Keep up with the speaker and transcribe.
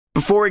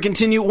Before we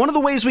continue, one of the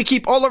ways we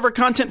keep all of our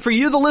content for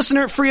you, the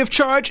listener, free of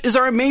charge is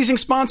our amazing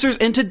sponsors,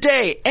 and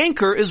today,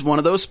 Anchor is one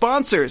of those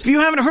sponsors. If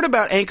you haven't heard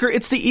about Anchor,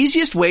 it's the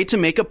easiest way to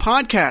make a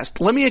podcast.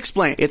 Let me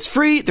explain. It's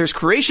free, there's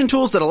creation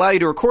tools that allow you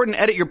to record and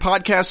edit your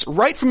podcasts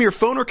right from your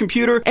phone or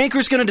computer.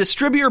 Anchor's going to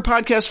distribute your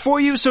podcast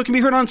for you so it can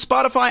be heard on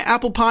Spotify,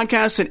 Apple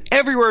Podcasts, and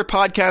everywhere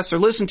podcasts are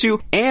listened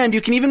to, and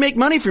you can even make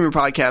money from your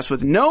podcast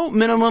with no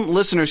minimum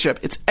listenership.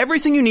 It's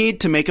everything you need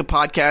to make a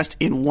podcast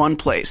in one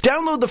place.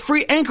 Download the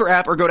free Anchor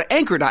app or go to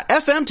anchor.fm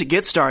to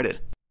get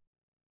started.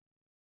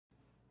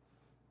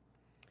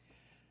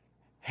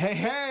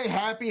 Hey,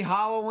 happy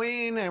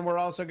Halloween. And we're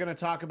also going to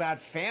talk about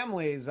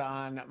families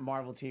on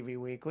Marvel TV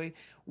Weekly.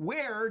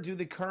 Where do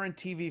the current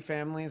TV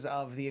families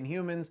of the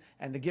Inhumans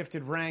and the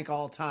Gifted rank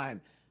all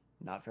time?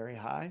 Not very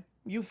high.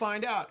 You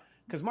find out,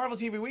 because Marvel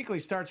TV Weekly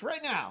starts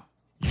right now.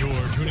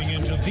 You're tuning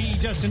into the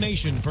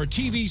destination for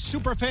TV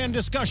superfan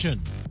discussion,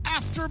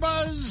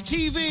 AfterBuzz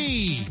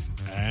TV.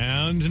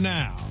 And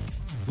now,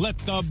 let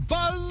the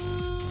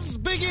buzz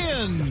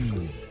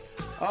begin.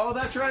 Oh,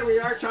 that's right. We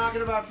are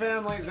talking about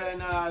families,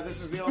 and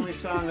this is the only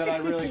song that I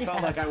really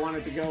felt like I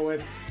wanted to go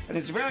with. And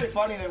it's very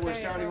funny that we're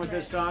starting with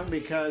this song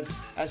because,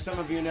 as some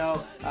of you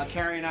know,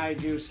 Carrie and I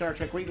do Star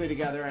Trek Weekly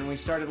together, and we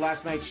started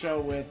last night's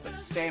show with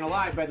Staying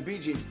Alive by the Bee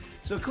Gees.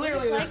 So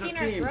clearly there's a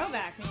theme.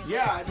 Throwback music.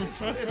 Yeah,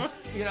 it's,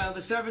 you know, the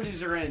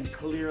 70s are in,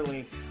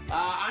 clearly.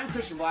 I'm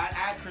Christian Blatt,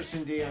 at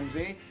Christian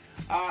DMZ.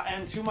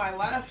 And to my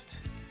left...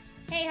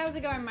 Hey, how's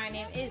it going? My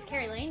name is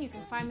Carrie Lane. You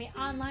can find me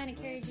online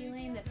at Carrie G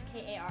Lane. That's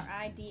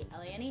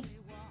Karidlane.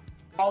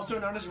 Also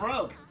known as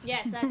Rogue.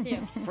 Yes, that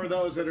too. For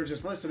those that are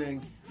just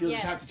listening, you'll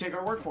just have to take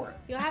our word for it.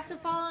 You'll have to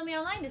follow me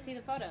online to see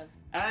the photos.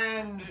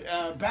 And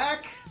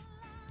back,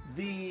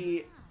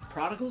 the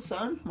prodigal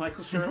son,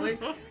 Michael Shirley,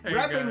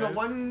 repping the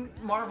one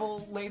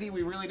Marvel lady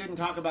we really didn't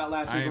talk about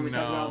last week when we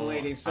talked about all the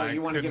ladies. So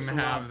you want to give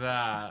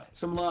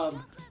some love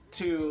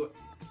to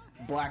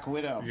Black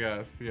Widow.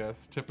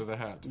 Yes, tip of the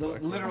hat. The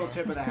literal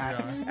tip of the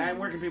hat. Yeah. And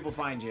where can people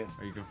find you?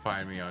 You can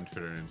find me on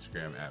Twitter and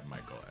Instagram at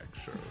Michael X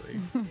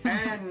Shirley.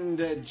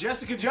 And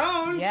Jessica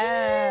Jones.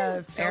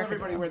 Yes. Tell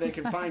everybody where they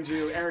can find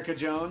you, Erica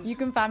Jones. You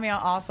can find me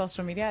on all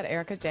social media at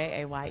Erica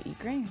Jaye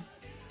Green.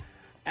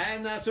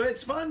 And so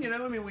it's fun, you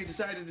know. I mean, we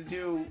decided to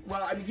do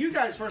well. I mean, you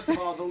guys, first of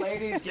all, the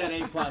ladies get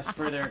A+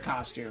 for their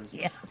costumes.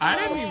 Yeah. I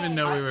didn't even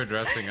know we were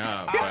dressing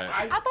up. But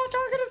I thought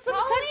y'all were gonna send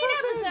a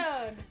text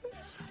Halloween episode.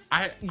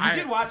 You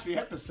did watch the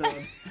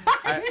episode,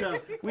 so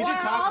we did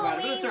talk about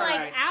it, but it's all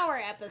right. Like our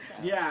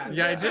episode. Yeah,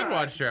 I did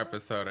watch your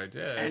episode. I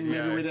did. And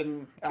maybe we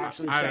didn't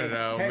actually say, I don't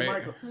know. hey,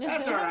 Michael,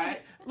 that's all right.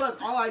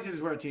 Look, all I did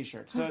is wear a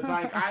T-shirt, so it's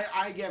like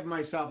I give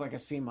myself like a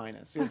C-.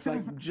 It's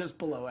like just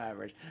below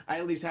average. I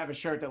at least have a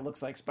shirt that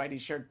looks like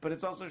Spidey's shirt, but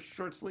it's also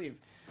short sleeve.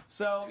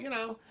 So you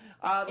know,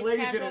 the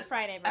ladies did an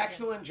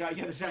excellent job.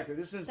 Yeah, exactly.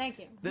 Thank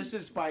you. This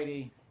is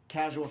Spidey.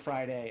 Casual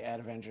Friday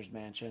at Avengers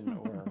Mansion,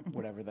 or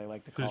whatever they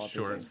like to call Just it.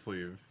 Short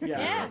sleeves.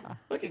 Yeah.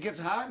 Look, it gets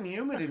hot and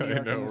humid in New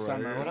York in the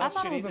summer. What I else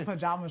thought should it you was a do?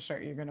 pajama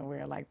shirt you're gonna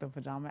wear, like the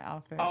pajama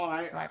outfit. Oh,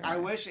 I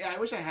wish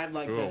I had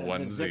like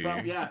the zip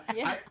up. Yeah.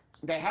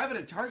 They have it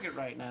at Target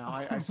right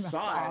now. I saw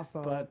it,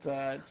 awesome. but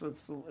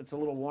it's a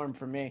little warm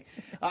for me.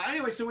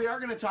 Anyway, so we are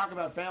going to talk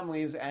about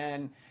families,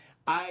 and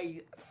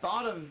I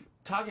thought of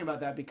talking about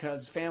that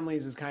because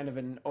families is kind of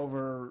an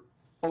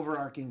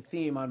overarching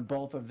theme on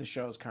both of the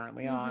shows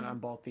currently on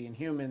both the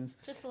Inhumans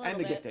and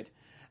the Gifted.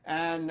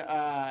 And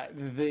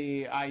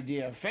the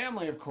idea of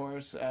family, of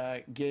course,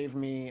 gave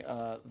me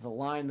the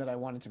line that I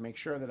wanted to make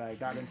sure that I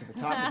got into the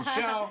top of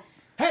the show.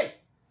 Hey,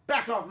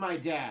 back off my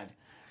dad.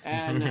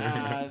 And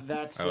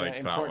that's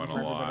important for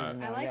everybody to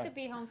know. I like to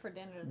be home for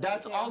dinner.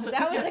 That's also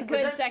that was a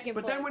good second.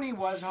 But then when he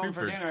was home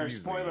for dinner,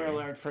 cheesy. Spoiler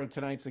alert for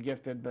tonight's The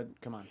Gifted,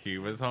 but come on. He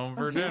was home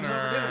for dinner. He was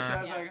home for dinner, so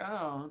I was like,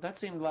 oh, that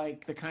seemed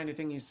like the kind of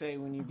thing you say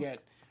when you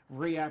get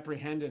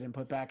reapprehended and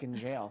put back in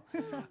jail.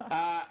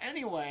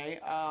 Anyway,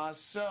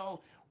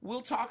 so we'll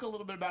talk a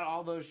little bit about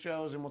all those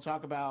shows, and we'll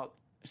talk about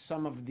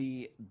some of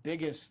the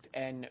biggest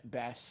and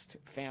best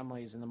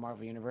families in the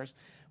Marvel Universe.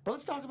 But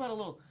let's talk about a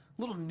little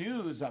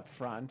news up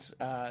front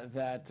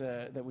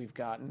that we've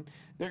gotten.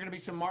 There are going to be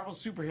some Marvel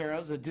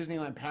superheroes at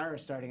Disneyland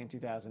Paris starting in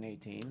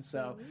 2018.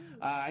 So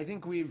I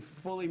think we've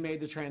fully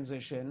made the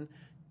transition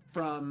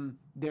from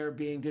there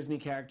being Disney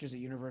characters at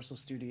Universal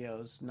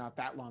Studios not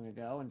that long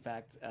ago. In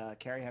fact,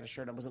 Carrie had a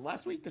shirt on. Was it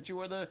last week that you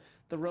wore the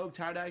Rogue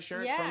tie-dye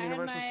shirt from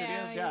Universal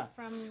Studios? Yeah,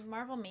 from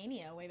Marvel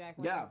Mania way back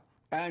when. Yeah.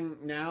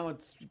 And now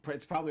it's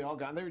probably all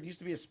gone. There used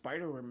to be a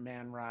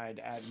Spider-Man ride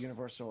at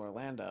Universal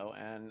Orlando,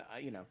 and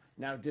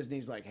now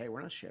Disney's like, hey,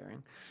 we're not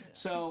sharing. Yeah.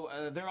 So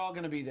they're all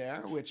going to be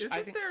there. Which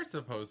I think there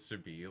supposed to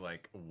be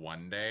like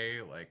one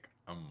day like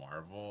a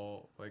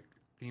Marvel like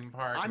theme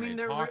park. I and mean,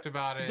 they talked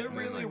about it. They're and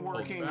then really they pulled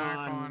working back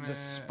on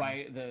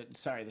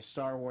it. the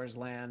Star Wars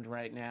land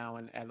right now,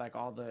 and like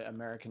all the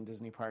American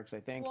Disney parks, I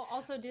think. Well,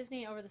 also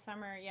Disney over the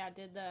summer,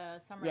 did the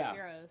Summer Yeah. of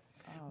Heroes.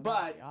 Oh,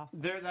 But that'd be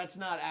awesome. that's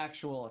not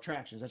actual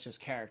attractions. That's just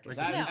characters.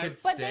 Like, I- you I- could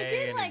But they stay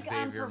did in like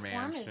Xavier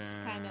performance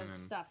Mansion kind of and-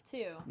 stuff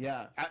too.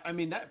 yeah, I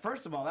mean that.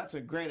 First of all, that's a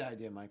great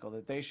idea, Michael.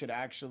 That they should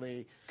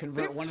actually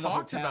convert They've one of the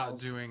talked about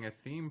hotels doing a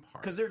theme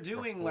park because they're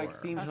doing like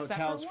before. themed A separate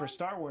hotels for one?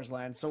 Star Wars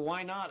Land. So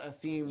why not a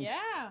themed?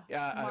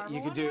 Yeah. Marvel you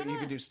could one, do why you not?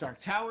 could do Stark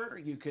Tower.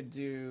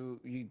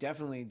 You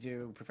definitely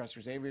do Professor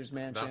Xavier's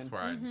mansion. That's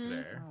where I'd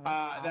stay.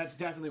 That's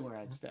definitely where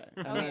I'd stay.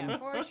 And Oh then- yeah,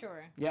 for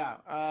sure.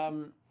 Yeah.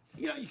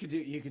 You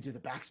could do the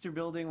Baxter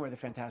Building where the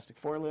Fantastic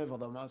Four live,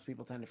 although most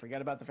people tend to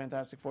forget about the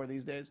Fantastic Four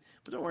these days.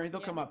 But don't worry, they'll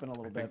come up in a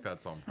little I bit. think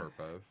that's on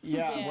purpose.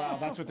 Yeah, Yeah. well,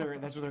 that's what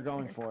they're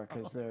going for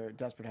because they're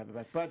desperate to have it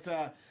back. But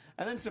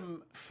and then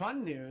some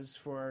fun news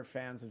for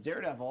fans of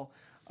Daredevil.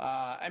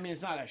 I mean,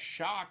 it's not a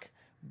shock,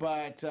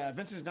 but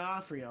Vincent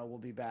D'Onofrio will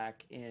be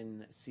back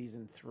in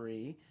season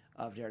 3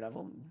 of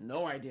Daredevil.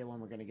 No idea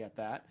when we're going to get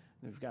that.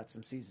 We've got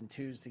some season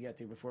 2s to get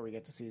to before we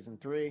get to season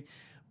 3.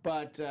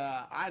 But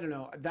I don't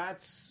know.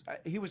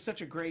 He was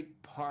such a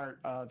great part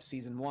of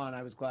season 1.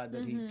 I was glad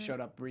that he showed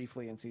up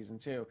briefly in season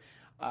 2.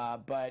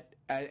 But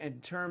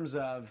in terms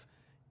of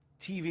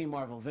TV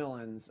Marvel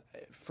villains,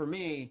 for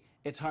me,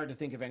 it's hard to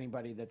think of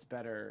anybody that's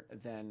better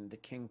than the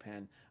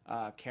Kingpin.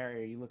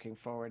 Carrie, are you looking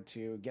forward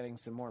to getting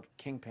some more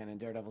Kingpin in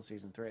Daredevil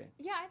season 3?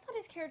 Yeah, I thought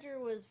his character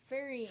was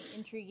very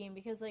intriguing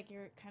because, like,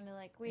 you're kind of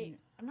like, wait,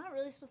 I'm not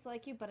really supposed to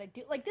like you, but I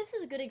do. Like, this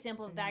is a good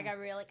example of that guy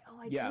where you're like, oh,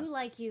 I Yeah. do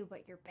like you,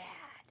 but you're bad.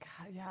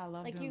 God, yeah, I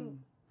love Like, him.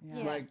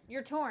 Yeah, Like-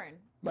 you're torn.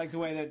 Like the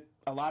way that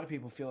a lot of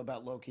people feel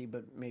about Loki,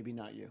 but maybe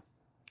not you.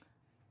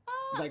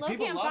 Like, Loki,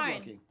 people I'm love fine.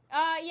 Loki.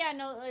 Yeah,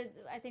 no,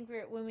 I think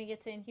when we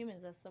get to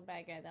Inhumans, that's the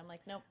bad guy. I'm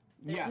like, nope.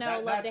 Yeah, no,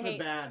 love that's to the hate.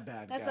 bad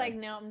That's guy. like,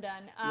 no, I'm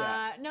done.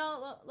 Yeah.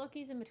 No,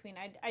 Loki's in between.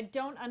 I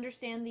don't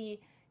understand the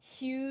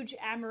huge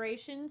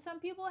admiration some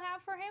people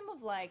have for him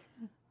of like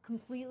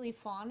completely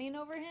fawning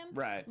over him.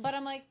 Right. But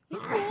I'm like, he's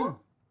cool.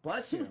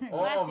 Bless you.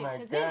 Oh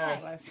my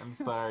God. I'm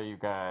sorry, you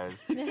guys.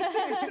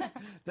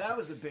 That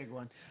was a big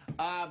one.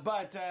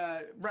 But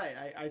right,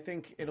 I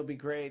think it'll be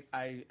great.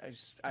 I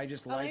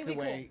just like it'll the be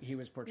way cool. he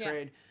was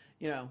portrayed.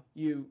 You know,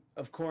 you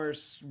of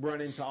course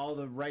run into all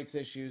the rights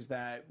issues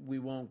that we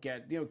won't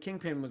get. You know,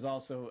 Kingpin was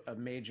also a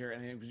major,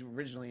 and it was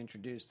originally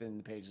introduced in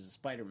the pages of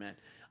Spider-Man.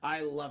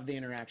 I love the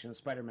interaction of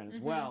Spider-Man as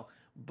well.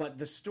 But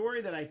the story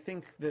that I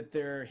think that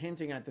they're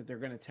hinting at that they're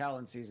going to tell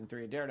in season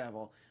 3 of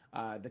Daredevil,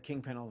 the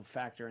Kingpin will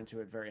factor into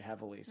it very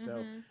heavily.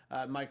 So,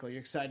 Michael, you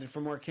excited for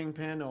more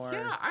Kingpin? Or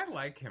Yeah, I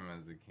like him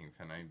as a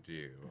Kingpin. I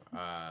do.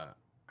 I'd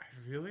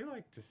really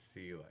like to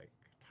see like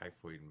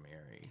Typhoid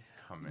Mary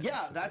come in.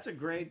 Yeah, that's a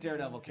great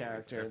Daredevil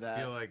character. I That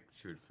feel like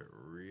she would fit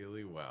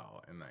really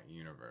well in that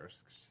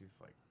universe 'cause she's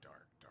like dark.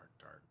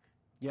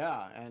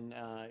 Yeah, and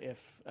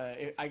if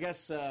I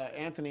guess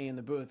Anthony in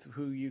the booth,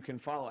 who you can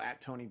follow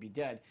at Tony Be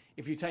Dead,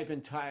 if you type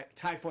in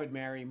Typhoid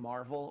Mary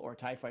Marvel or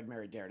Typhoid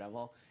Mary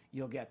Daredevil,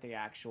 you'll get the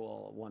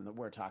actual one that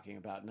we're talking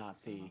about,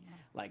 not the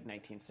like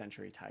 19th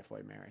century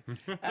Typhoid Mary.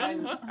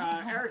 And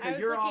I Erica, was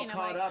you're all looking, I'm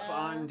caught like, up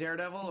on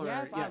Daredevil, or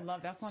Yes, I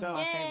love that's one so, of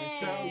my favorite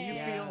So shows. you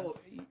Yes. feel?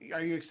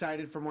 Are you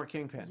excited for more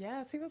Kingpin?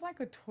 Yes, he was like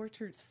a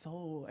tortured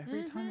soul.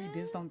 Every time he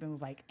did something, it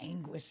was like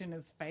anguish in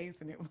his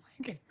face, and it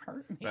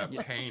hurt me. That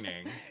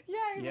painting. Yeah,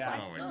 he was Yeah.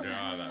 like, Oh my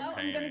God, that no, I'm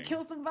painting. gonna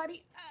kill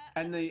somebody.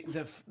 And the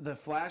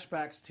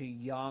flashbacks to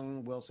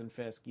young Wilson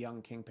Fisk,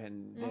 young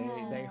Kingpin,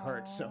 they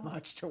hurt so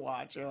much to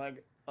watch. You're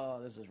like,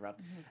 oh, this is rough.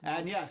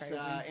 And yes, crazy.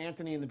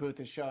 Anthony in the booth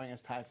is showing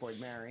us Typhoid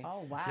Mary.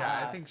 Oh wow.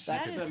 Yeah, I think she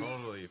That's could some-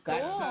 totally. fit.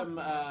 That's some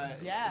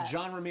Yes.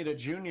 John Romita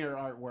Jr.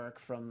 artwork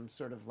from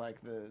sort of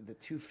like the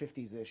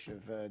 250s-ish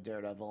of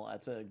Daredevil.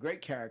 That's a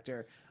great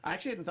character. I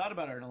actually hadn't thought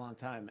about her in a long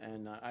time,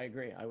 and I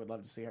agree. I would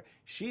love to see her.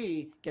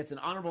 She gets an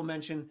honorable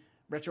mention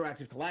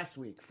retroactive to last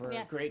week for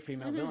Yes. great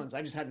female villains.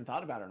 I just hadn't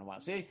thought about her in a while.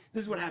 See,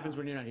 this is what happens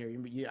when you're not here.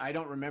 I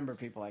don't remember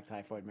people like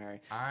Typhoid Mary.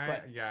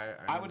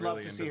 I would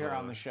love to see her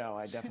on the show.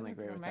 I definitely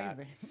agree It's with that.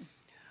 amazing.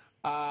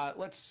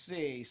 Let's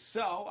see.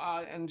 So,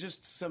 and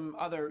just some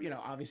other,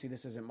 obviously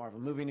this isn't Marvel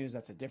movie news.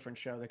 That's a different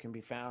show that can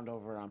be found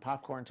over on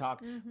Popcorn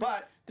Talk.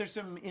 But there's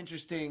some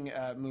interesting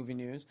movie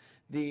news.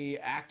 The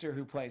actor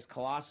who plays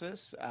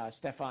Colossus,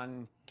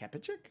 Stefan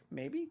Kapicic,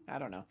 maybe? I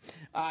don't know.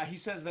 He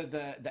says that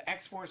the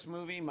X-Force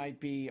movie might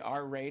be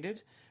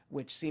R-rated,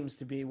 which seems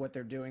to be what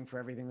they're doing for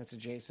everything that's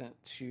adjacent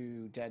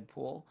to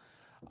Deadpool.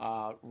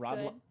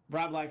 Rob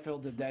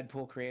Liefeld, the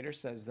Deadpool creator,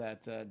 says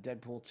that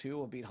Deadpool 2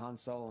 will beat Han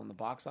Solo in the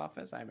box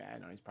office. I mean, I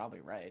know he's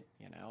probably right.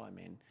 I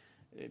mean,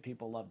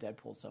 people love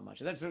Deadpool so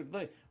much.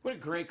 What a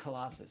great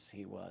Colossus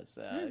he was.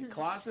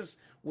 Colossus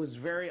was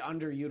very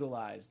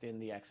underutilized in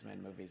the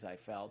X-Men movies, I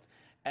felt.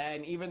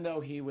 And even though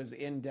he was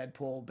in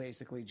Deadpool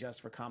basically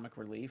just for comic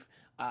relief,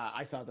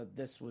 I thought that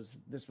this was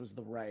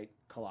the right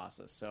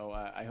Colossus. So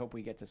I hope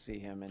we get to see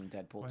him in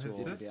Deadpool Well, 2.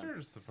 his sister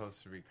is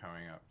supposed to be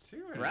coming up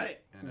too, Right.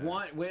 in a-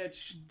 One,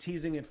 which,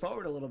 teasing it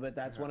forward a little bit,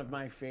 that's one of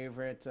my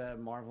favorite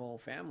Marvel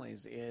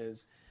families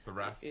is The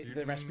Rasputins.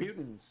 the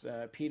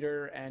Rasputins.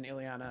 Peter and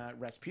Ilyana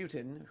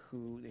Rasputin,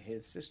 who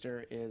his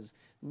sister is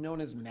known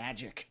as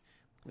Magic.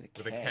 With a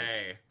K. With a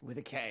K. With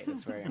a K.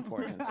 That's very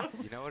important.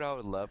 You know what I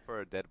would love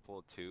for a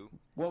Deadpool 2?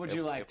 What would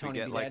you like, we Tony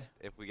get, B. like, Dead?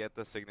 if we get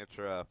the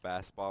signature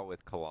fastball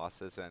with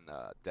Colossus and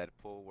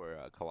Deadpool, where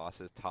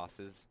Colossus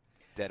tosses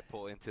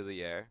Deadpool into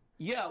the air.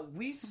 Yeah,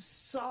 we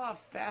saw a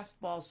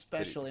fastball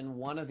special in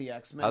one of the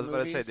X-Men I was about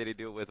movies. to say, did he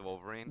do it with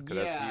Wolverine? 'Cause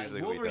Yeah, that's usually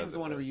who he Wolverine's does the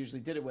it one with. we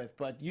usually did it with,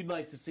 but you'd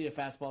like to see a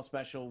fastball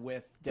special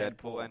with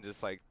Deadpool. And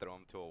just like throw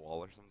him to a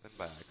wall or something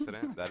by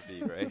accident. That'd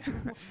be great.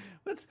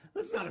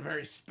 That's not a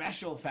very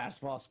special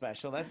fastball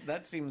special.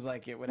 That seems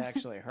like it would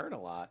actually hurt a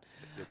lot.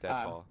 The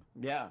Deadball.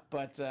 Yeah,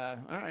 but all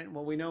right.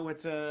 Well, we know what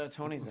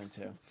Tony's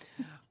into.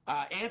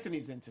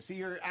 Anthony's into. See,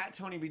 you're at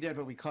Tony B. Dead,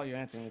 but we call you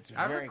Anthony. It's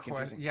I have very a confusing.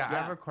 question. Yeah, I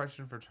have a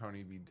question for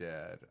Tony B.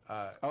 Dead.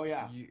 Oh,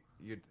 yeah.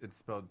 It's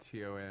spelled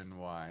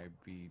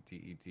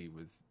TonyBDED.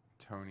 Was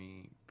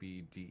Tony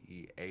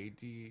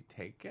BDEAD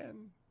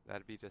taken?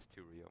 That'd be just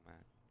too real, man.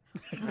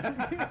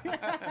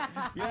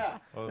 Yeah.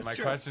 Well, that's my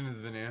true. question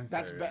has been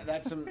answered.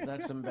 That's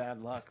some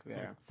bad luck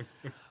there.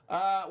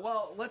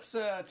 Well, let's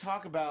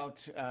talk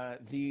about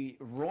the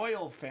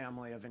royal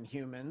family of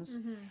Inhumans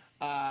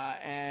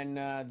and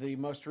the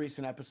most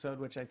recent episode,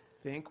 which I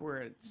think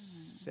we're at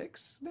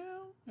 6 now.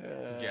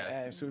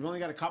 Yes. So we've only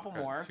got a couple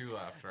Got more. 2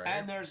 left, right?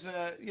 And there's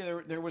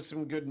there was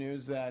some good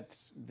news that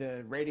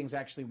the ratings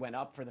actually went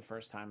up for the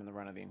first time in the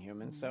run of the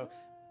Inhumans. So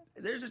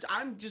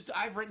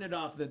I've written it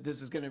off that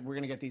we're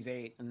gonna get these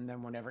 8 and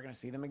then we're never gonna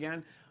see them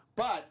again.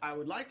 But I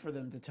would like for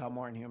them to tell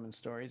more Inhuman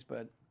stories.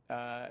 But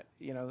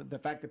the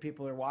fact that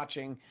people are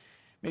watching,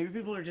 maybe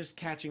people are just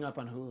catching up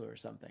on Hulu or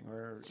something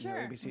or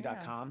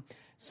ABC.com.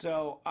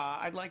 So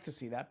I'd like to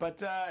see that.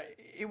 But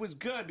it was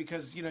good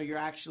because you're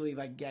actually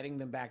like getting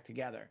them back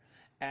together,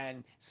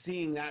 and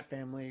seeing that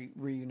family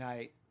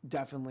reunite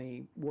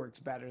definitely works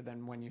better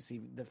than when you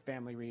see the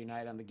family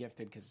reunite on The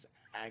Gifted, because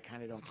I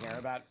kind of don't care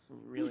about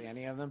really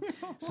any of them.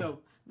 So,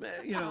 look,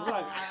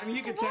 I mean,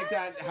 you can take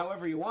that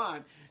however you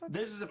want.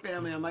 This is a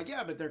family. I'm like,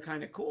 yeah, but they're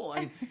kind of cool.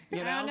 And, I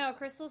don't know.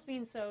 Crystal's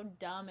being so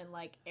dumb and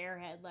like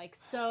airhead, like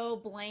so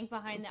blank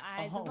behind the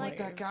eyes. I'm like,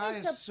 that guy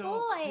it's is a so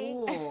boy.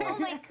 cool. Oh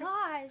my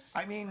gosh.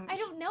 I mean, I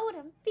don't know what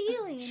I'm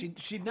feeling.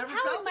 she'd never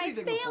How felt would my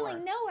anything family before.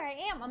 know where I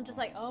am? I'm just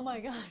like, oh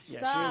my gosh, Yeah,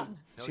 stop.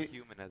 No She-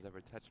 human has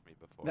ever touched me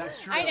before.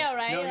 That's true. I know,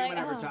 right? No Like, human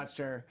ever oh. touched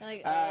her.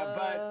 Like,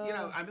 But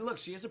I mean, look,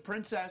 she is a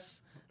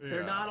princess.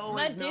 They're Yeah. not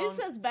always known.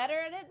 Medusa's better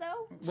at it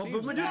though. Well, She's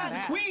but Medusa's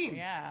badass. the queen.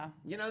 Yeah.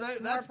 That's More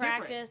different.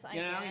 practice, I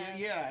guess.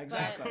 Yeah,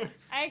 exactly. But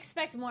I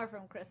expect more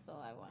from Crystal.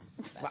 I want.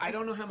 But I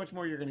don't know how much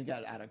more you're going to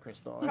get out of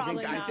Crystal.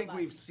 Probably I not think much.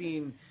 we've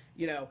seen,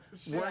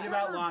 worried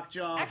about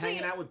Lockjaw, Actually,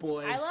 hanging out with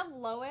boys. I love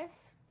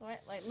Lois.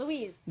 Like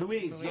Louise.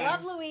 Louise. I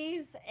Yes. love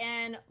Louise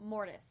and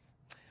Mortis.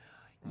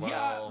 Yeah,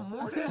 Well-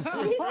 Mortis.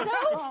 He's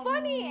so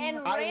funny and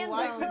I random.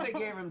 like that they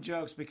gave him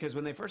jokes, because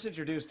when they first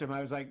introduced him, I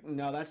was like,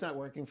 no, that's not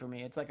working for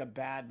me. It's like a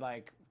bad,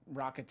 like,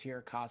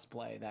 Rocketeer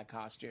cosplay, that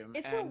costume.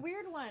 It's a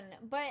weird one,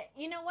 but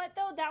you know what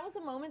though? That was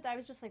a moment that I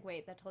was just like,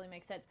 wait, that totally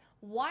makes sense.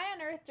 Why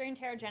on earth during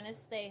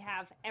Terrigenis they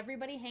have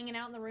everybody hanging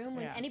out in the room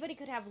when Yeah. anybody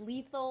could have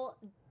lethal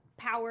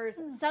powers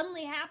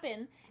suddenly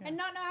happen and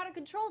not know how to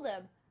control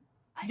them?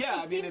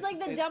 Yeah, it seems like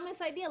the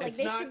dumbest idea. Like it's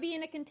they not- should be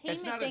in a containment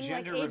It's not a thing, like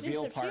gender Agents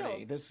reveal of party.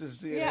 Shield. This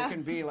is, Yeah. there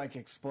can be, like,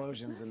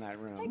 explosions in that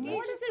room. Like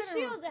That's- Agents of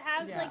Shield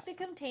has Yeah. like the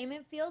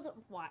containment field.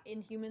 Why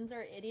Inhumans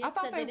are idiots I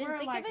thought that they didn't were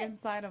think like of it.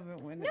 inside of it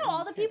when. No,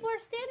 all the people are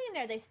standing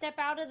there. They step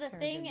out of the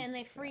thing Terrigens, and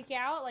they freak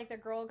out. Like the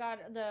girl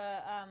got the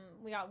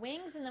we got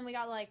wings, and then we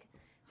got like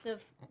the.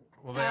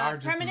 Well, they are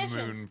just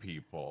premonitions. moon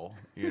people,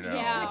 you know.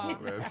 Yeah.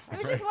 with It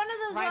was just one of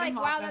those where, Writing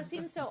like, wow, off that as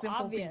seems so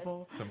simple obvious.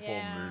 people. simple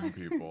Yeah. moon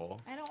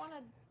people. I don't want to.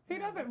 He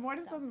doesn't.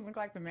 Mortis doesn't look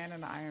like the man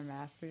in the Iron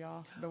Mask to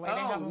y'all. The way they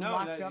Oh, have him no,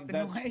 locked that- up and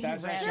that- the way he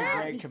that's ran. actually a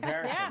Sure. great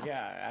comparison. Yeah.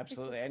 Yeah,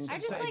 absolutely. And I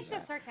just like it's- the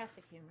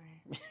sarcastic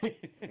humor.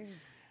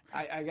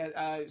 I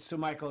guess, so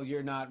Michael,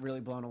 you're not really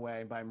blown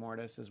away by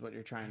Mortis, is what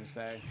you're trying to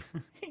say.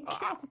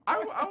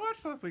 I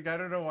watched last week. I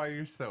don't know why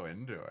you're so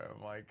into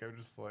him. Like, I'm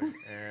just like,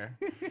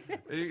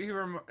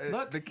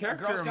 Look, the a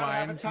character girl's gotta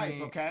have a reminds type,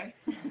 me. okay?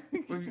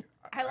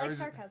 I like was-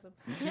 sarcasm.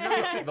 You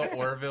know, the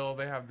Orville,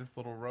 they have this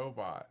little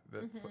robot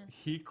that's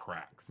he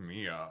cracks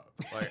me up.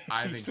 Like,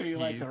 I think So you he's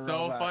like the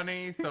so robot.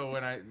 funny. So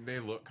when they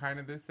look kind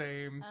of the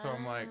same, so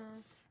I'm like,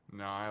 Uh-huh.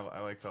 no, I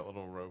like that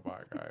little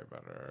robot guy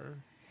better.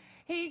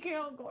 He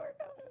killed Gorgon.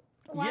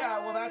 Yeah,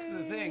 well, that's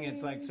the thing.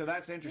 It's like, so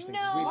that's interesting.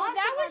 'cause No, we've- Why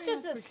that was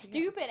somebody just a else freaking out?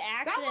 stupid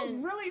That was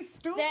accident. really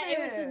stupid. That it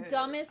was the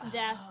dumbest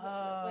death.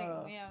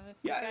 Like, yeah, if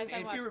you Yeah, guys and have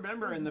if watched- you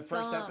remember it in the was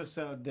first dumb.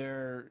 episode,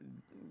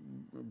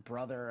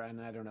 brother,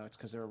 and I don't know, it's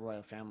because they're a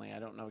royal family. I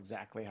don't know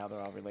exactly how they're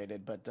all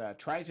related, but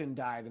Triton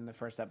died in the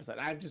first episode.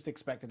 I've just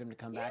expected him to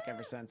come back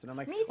ever since, and I'm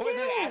like, Me oh, are they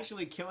too.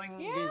 actually killing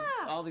Yeah.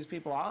 all these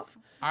people off?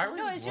 I was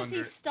No, it's just he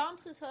wonder-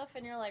 stomps his hoof,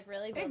 and you're like,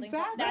 really building?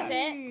 Exactly. That's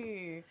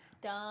it.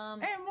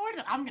 Dumb. And more,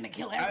 I'm gonna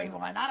kill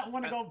everyone. I don't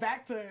want to go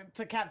back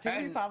to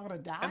captivity, and- so I'm gonna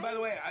die. And by the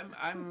way,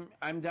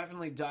 I'm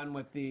definitely done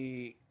with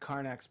the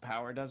Karnak's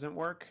power doesn't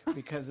work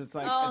because it's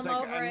like Oh, it's I'm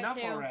like over it, enough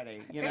too.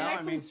 already. You it know, makes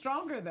I mean, him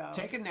stronger though.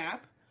 take a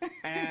nap,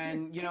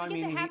 and you know, Can we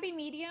I get mean, the happy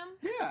medium?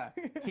 yeah,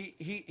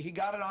 he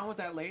got it on with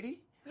that lady.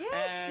 Yes,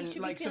 and he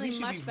should like be so he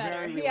feeling should be much better.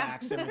 very Yeah.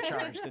 relaxed and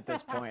recharged at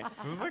this point.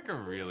 It was like a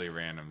really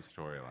random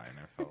storyline.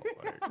 I felt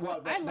like.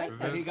 Well, I like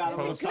that he this. got It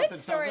a was little a good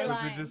something. Was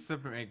storyline. it just to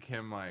make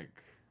him like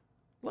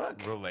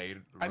Look, relate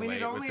I mean,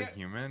 he'd only with the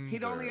humans?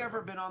 he'd only or-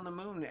 ever been on the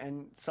moon,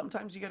 and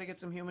sometimes you got to get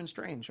some human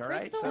strange. All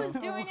right, Crystal was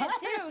doing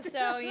it too,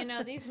 so you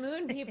know these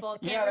moon people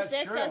can't Yeah, that's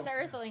resist true. us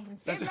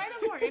Earthlings. It made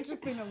him more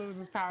interesting to lose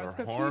his powers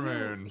Their because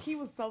hormones. he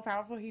was so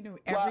powerful. He knew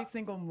Well, every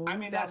single move I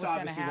mean, that that's was going to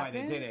obviously happen.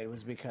 why they did it. It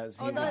was because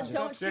he Oh, was don't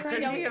just, There shoot me,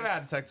 couldn't don't he have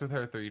had sex with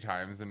her 3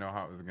 times and know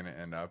how it was going to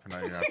end up and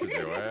not even have to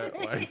do it?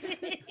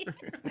 Like,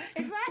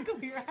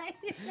 Exactly right.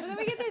 But then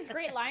we get this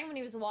great line when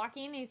he was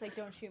walking, and he's like,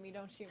 "Don't shoot me!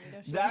 Don't shoot me!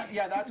 Don't shoot that. me!"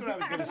 Yeah, that's what I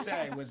was going to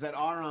say. Was that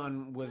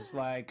Aron was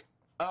like,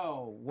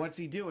 "Oh, what's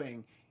he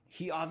doing?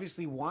 He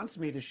obviously wants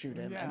me to shoot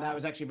him," and Yeah. that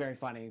was actually very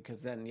funny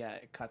because then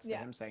it cuts to Yeah.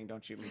 him saying,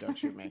 "Don't shoot me! Don't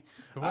shoot me."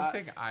 the one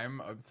thing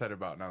I'm upset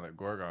about now that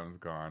Gorgon's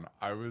gone,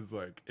 I was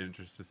like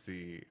interested to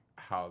see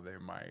how they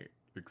might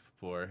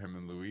explore him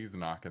and Louise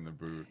knocking the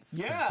boots.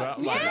 Yeah, That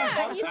Yeah, might-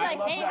 I he's love like,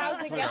 that "Hey,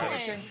 how's it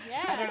flirtation. going?"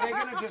 Yeah. And are they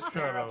going to just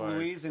pair up Kinda like-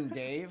 Louise and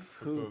Dave,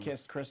 who those-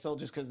 kissed Crystal,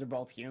 just because they're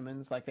both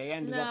humans? Like they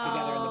ended up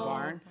together in the No,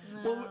 barn.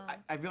 no. Well,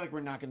 I feel like we're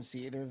not going to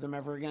see either of them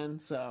ever again.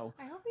 So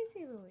I hope we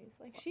see Louise.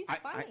 Like she's I-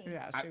 funny.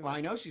 Yeah, she well, I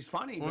was. know she's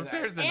funny, Well, but if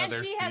there's And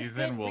another she has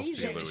season, good we'll see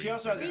reason. Louise. she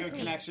also has a good Reasoning.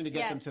 connection to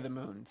get them Yes. to the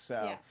moon.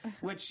 So, Yeah.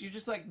 which you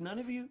just like none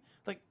of you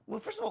like. Well,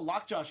 first of all,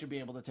 Lockjaw should be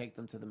able to take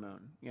them to the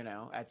moon. You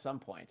know, at some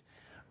point.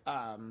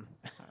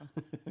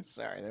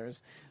 Sorry, there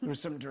was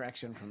some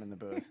direction from in the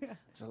booth.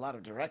 There's a lot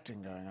of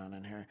directing going on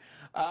in here.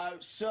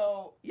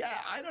 So yeah,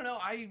 I don't know.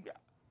 I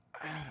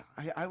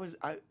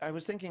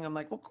was thinking, I'm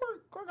like, well,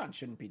 Gorgon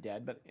shouldn't be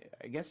dead, but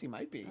I guess he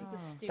might be. He's a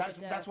stupid That's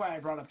death. why I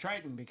brought up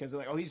Triton because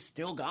like, oh, he's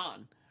still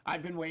gone.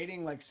 I've been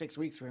waiting like 6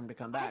 weeks for him to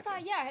come back. I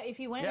thought, yeah, if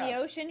he went in the Yeah.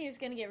 ocean, he was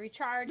going to get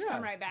recharged, Yeah.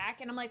 come right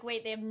back. And I'm like,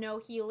 wait, they have no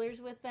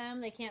healers with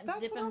them. They can't That's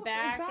zip what I him was-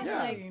 back.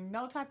 Exactly. And like,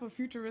 No type of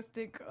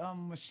futuristic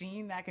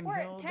machine that can or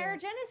heal. the-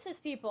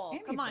 Terrigenesis people.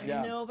 Come on,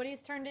 Anything. Yeah.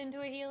 nobody's turned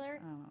into a healer.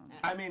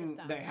 I It's mean, just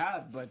dumb. they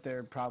have, but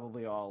they're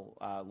probably all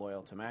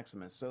loyal to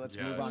Maximus. So let's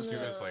move Yeah, on she to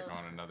was like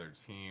on another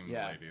team,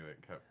 Yeah. lady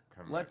that kept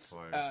coming let's. to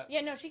play. Yeah,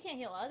 no, she can't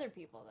heal other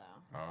people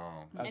though.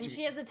 Oh. And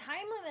she has a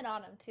time limit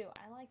on them too.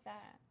 I like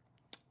that.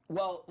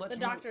 Well, let's The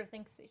move- doctor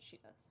thinks that she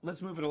does.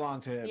 Let's move it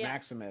along to Yes.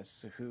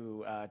 Maximus,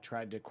 who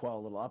tried to quell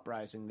a little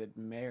uprising that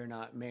may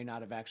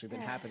not have actually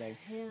been happening.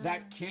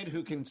 That kid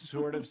who can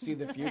sort of see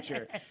the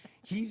future,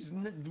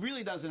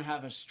 really doesn't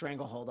have a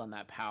stranglehold on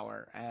that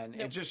power, and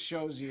it just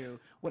shows you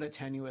what a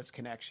tenuous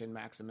connection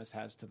Maximus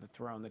has to the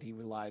throne. That he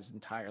relies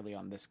entirely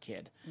on this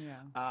kid. Yeah.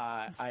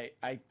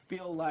 I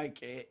feel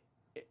like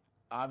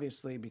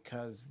obviously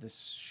because this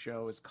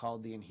show is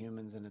called The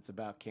Inhumans and it's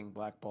about King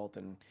Black Bolt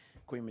and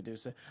Queen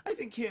Medusa, I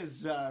think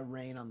his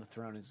reign on the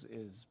throne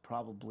is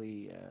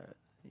probably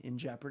in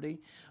jeopardy.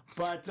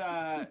 But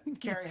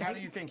Carrie, how do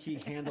you think he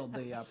handled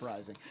the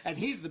uprising? And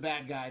he's the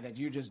bad guy that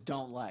you just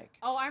don't like.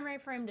 Oh, I'm ready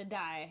for him to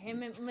die.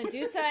 Him and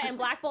Medusa and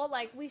Black Bolt,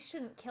 like, we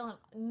shouldn't kill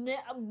him.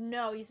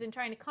 No, he's been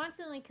trying to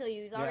constantly kill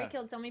you. He's already Yeah.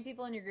 killed so many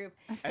people in your group.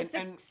 And- It's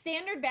and- the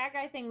standard bad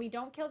guy thing. We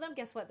don't kill them.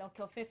 Guess what? They'll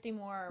kill 50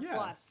 more Yeah.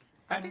 plus.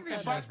 I think they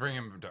should just bring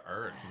him to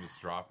Earth and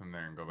just drop him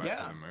there and go back Yeah.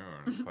 to the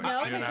moon. Like, No,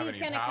 he didn't because have he's any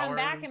going to come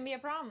back powers. and be a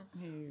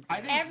problem.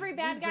 I think Every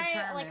bad he's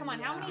guy, like, come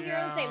on, how many determined,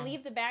 heroes they yeah.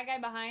 leave the bad guy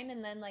behind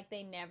and then, like,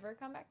 they never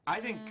come back? I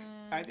think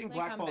they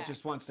Black come Bolt back.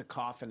 just wants to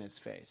cough in his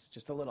face,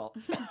 just a little.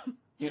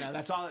 You know,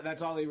 that's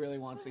all he really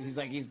wants. He's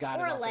got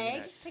Or it. a I'll figure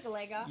leg. it. Take a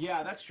leg off.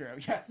 Yeah, that's true.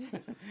 Yeah,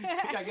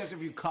 I guess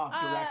if you cough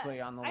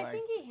directly on the leg. I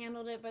think he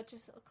handled it, but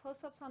just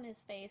close-ups on his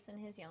face and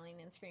his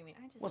yelling and screaming.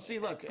 I just Well, hate see,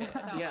 look,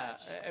 Maximus so yeah,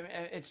 much.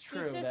 it's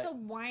true. He's just that, so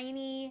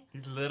whiny.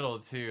 He's little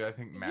too. I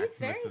think He's Maximus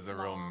very is a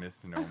real small.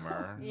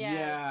 misnomer. Yes.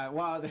 Yeah,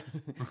 well,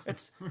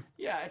 it's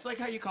it's like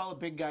how you call a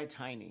big guy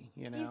tiny.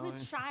 You know, He's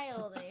a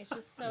child, and he's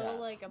just so Yeah.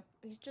 like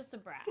he's just a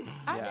brat.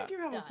 I Yeah. think you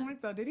have Done. a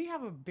point though. Did he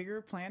have a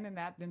bigger plan than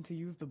that than to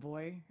use the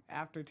boy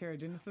after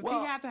Terrigenesis? Well,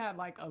 he had to have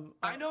like a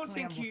I don't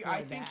plan think he. before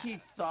I think that.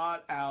 he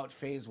thought out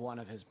phase one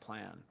of his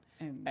plan.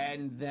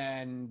 And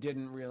then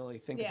didn't really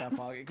think Yeah. about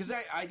following it because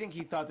I think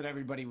he thought that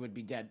everybody would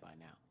be dead by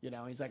now. You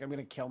know, he's like, I'm going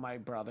to kill my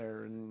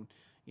brother, and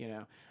you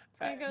know.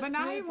 gonna go But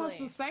now he wants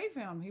to smoothly. save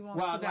him. He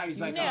wants Well, to now he's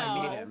like, No.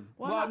 I need him.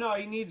 Well, Well, no. no,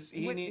 he needs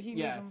He needs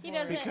yeah. him He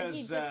doesn't. Because,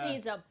 he just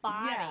needs a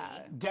body. Yeah.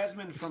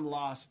 Desmond from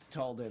Lost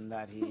told him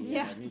that he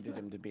Yeah. needed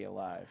him to be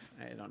alive.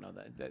 I don't know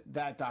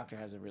that doctor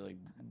has a really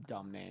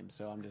dumb name,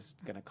 so I'm just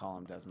gonna call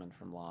him Desmond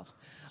from Lost.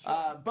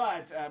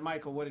 But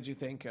Michael, what did you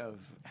think of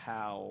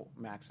how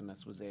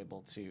Maximus was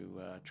able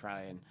to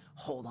try and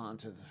hold on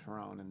to the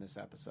throne in this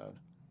episode?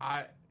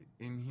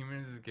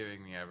 Inhumans is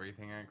giving me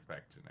everything I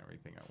expected and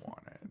everything I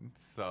wanted.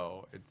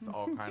 So it's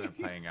all kind of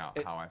playing out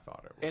how I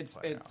thought it would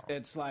play out.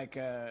 It's like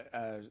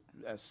a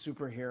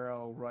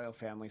superhero royal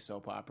family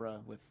soap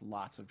opera with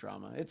lots of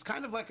drama. It's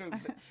kind of like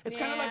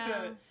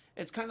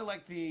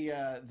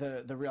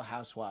the Real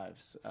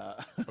Housewives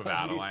Of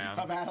Adelan.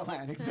 of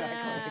Adelan,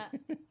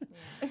 exactly.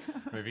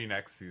 Maybe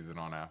next season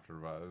on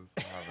AfterBuzz,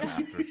 we'll have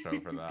an after show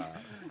for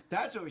that.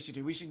 That's what we should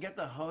do. We should get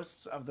the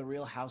hosts of the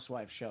Real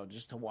Housewives show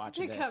just to watch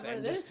To this, cover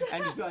and this.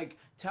 just be like,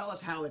 tell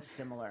us how it's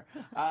similar.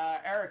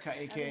 Erica,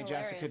 aka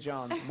Jessica hilarious.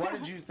 Jones, what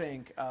did you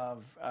think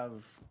of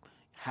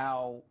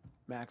how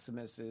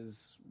Maximus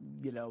is,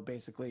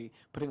 basically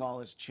putting all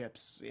his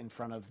chips in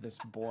front of this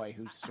boy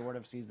who sort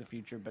of sees the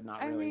future but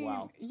not really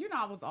well?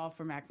 I was all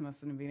for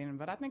Maximus in the beginning,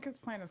 but I think his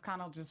plan is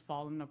kind of just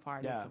falling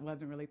apart. Yeah. It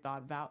wasn't really thought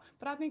about.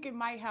 But I think it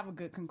might have a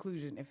good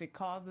conclusion if it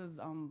causes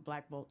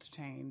Black Bolt to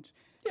change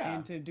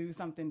and to do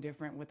something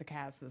different with the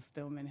caste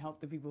system and help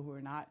the people who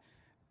are not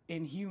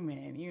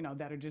inhuman,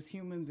 that are just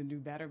humans and do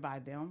better by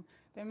them.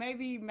 Then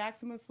maybe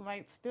Maximus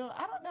might still,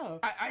 I don't know.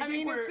 I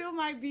think it still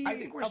might be. I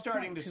think we're a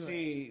starting point to it.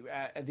 see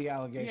the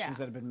allegations Yeah.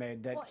 that have been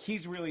made that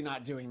he's really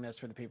not doing this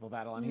for the people of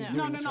Adelan. He's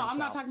No, doing this for I'm himself.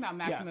 not talking about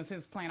Yeah. Maximus,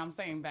 his plan. I'm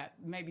saying that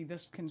maybe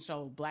this can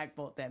show Black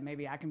Bolt that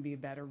maybe I can be a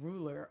better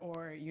ruler,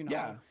 or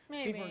Yeah.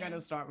 Maybe. people are going to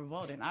start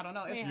revolting. I don't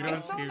know. It's, You You it's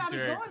don't still seem not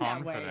very going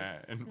that way.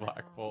 confident in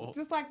Black Bolt.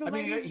 Just like the I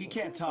mean, lady. he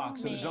can't talk,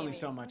 so there's only Maybe.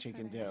 so much he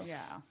can do.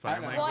 Yeah.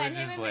 Sign I Well, and language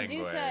him is and language.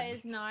 Medusa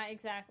is not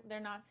exactly. They're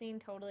not seen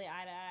totally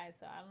eye to eye,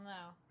 so I don't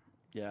know.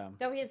 Yeah.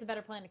 Though he has a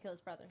better plan to kill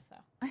his brother, so.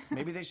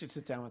 Maybe they should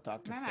sit down with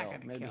Dr. They're not Phil.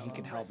 gonna Maybe kill he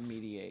can him. help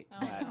mediate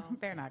Oh, that. no.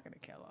 They're not going to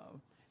kill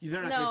him.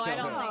 They're not No, going to I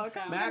kill don't him. think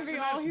so.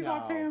 Maximus, He's no.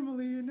 our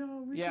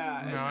family,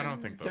 Yeah. No, I don't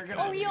think They're they'll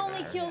gonna- Oh, he kill only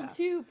either. killed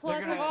 2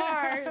 plus gonna- of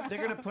ours.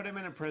 They're going to put him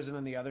in a prison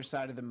on the other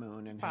side of the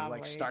moon and he'll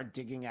Probably. start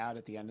digging out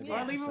at the end of the Or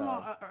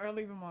episode.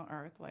 leave him on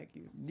Earth, like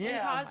you.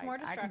 Yeah. cause more I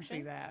can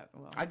see destruction. that.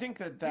 Well, I think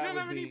that He that doesn't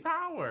have would any be...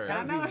 power.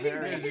 That'd be I know,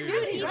 very-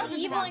 Dude, he's doesn't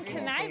evil and want anything.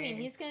 conniving.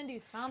 He's gonna do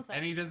something.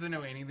 And he doesn't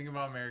know anything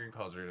about American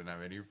culture. He didn't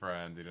have any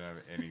friends. He didn't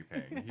have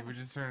anything. He would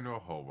just turn into a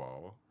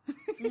hobo.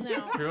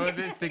 No. People with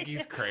this think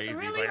he's crazy.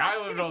 He's like,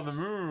 I lived on the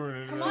moon.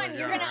 And Come we're on, like,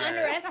 you're "Yeah, gonna okay."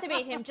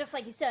 underestimate him, just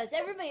like he says.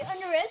 Everybody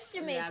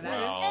underestimates Yeah, me.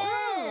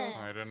 that is Eh.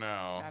 I don't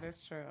know. that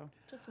is true.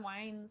 Just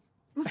whines.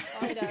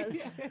 All he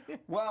does.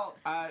 Well,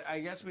 I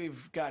guess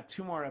we've got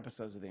 2 more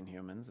episodes of The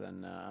Inhumans,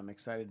 and I'm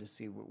excited to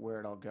see where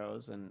it all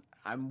goes. And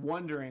I'm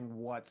wondering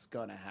what's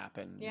going to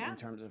happen Yeah. in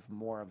terms of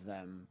more of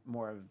them,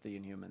 more of the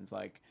Inhumans.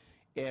 Like,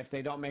 if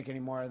they don't make any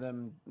more of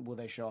them, will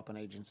they show up on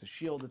Agents of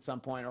S.H.I.E.L.D. at some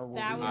point? Or will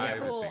That we would I be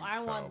would cool. think I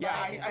so. want Yeah,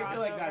 that I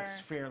feel like that's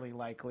crossover. fairly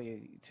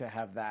likely to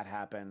have that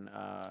happen.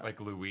 Like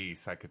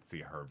Luis, I could see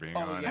her being Oh,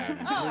 on yeah. it.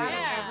 Oh,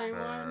 yeah.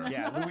 Everyone.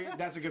 yeah, Louis,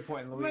 that's a good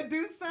point. Louis.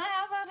 Medusa,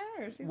 how about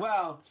her? She's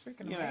Well,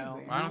 freaking you know,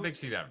 amazing. I don't think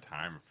she'd have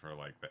time for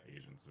like the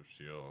Agents of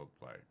S.H.I.E.L.D.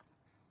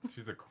 Like,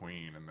 she's a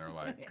queen, and they're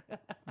like,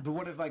 But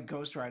what if like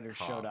Ghost Rider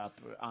showed up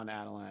Cops. on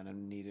Adelan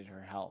and needed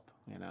her help?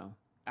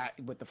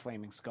 With the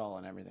flaming skull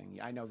and everything.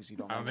 I know because you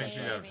don't. I don't like think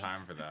she'd her. have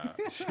time for that.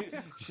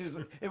 She's.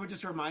 It would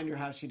just remind her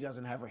how she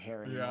doesn't have her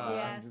hair anymore.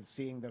 Yeah. And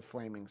seeing the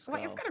flaming skull.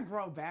 Well, it's gonna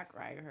grow back,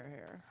 right? Her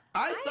hair.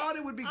 I thought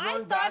it would be I growing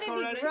thought back it'd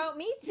already. be grow.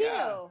 Me too.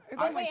 Yeah. It's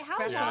But like wait, how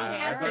special long hair.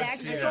 has I it thought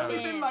actually she- It's Yeah. only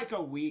been? been like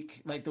a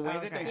week. Like the way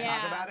that they Okay. talk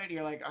Yeah. about it,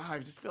 you're like, oh, I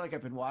just feel like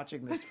I've been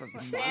watching this for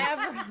months.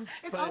 Ever.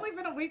 It's But- only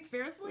been a week,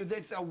 seriously.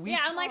 It's a week. Yeah,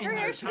 I'm like, her in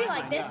hair their should be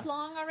like timeline, this yeah.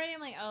 long already. I'm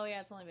like, oh yeah,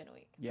 it's only been a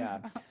week. Yeah.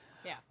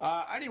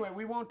 Yeah. Anyway,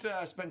 we won't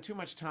spend too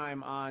much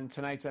time on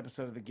tonight's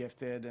episode of The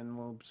Gifted, and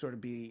we'll sort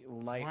of be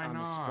light Why on the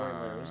not?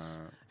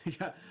 spoilers.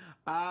 Yeah.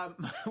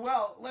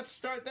 Well, let's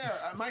start there.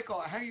 Michael,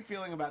 how are you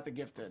feeling about The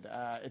Gifted?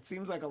 It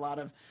seems like a lot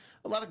of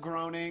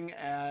groaning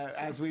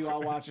as we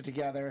all watch it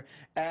together.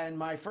 And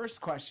my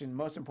first question,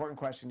 most important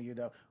question to you,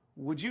 though.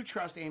 Would you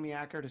trust Amy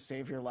Acker to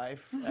save your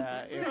life if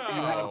you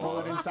had a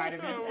bullet inside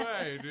of No you?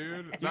 way, dude.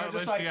 You're Not just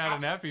unless like, she had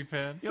an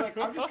EpiPen. You're like,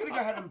 I'm just going to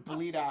go ahead and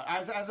bleed out.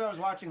 As I was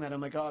watching that,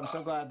 I'm like, oh, I'm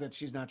so glad that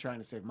she's not trying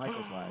to save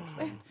Michael's life.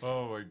 And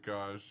Oh my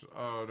gosh.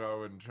 Oh no, I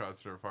wouldn't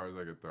trust her as far as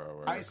I could throw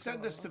her. I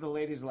said this to the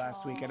ladies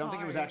last week. I don't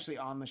think it was Sorry. actually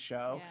on the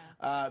show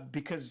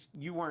because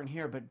you weren't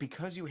here, but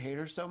because you hate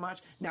her so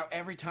much, now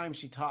every time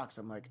she talks,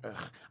 I'm like, ugh.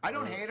 I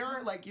don't hate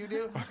her like you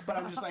do, but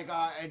I'm just like,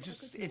 it's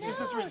just this No,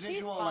 she's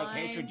residual like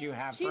fine. hatred you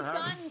have She's for her.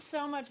 gotten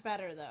so much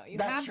better, though. You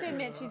That's have true. to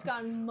admit she's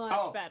gotten much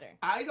Oh, better.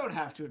 I don't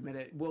have to admit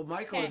it. Well,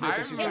 Michael Okay. admit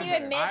that she's Can gotten you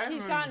better. admit I she's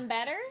haven't- gotten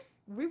better?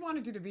 We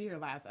wanted you to be here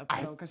last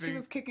episode because she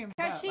was kicking butt.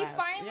 Because she last-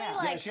 finally yeah.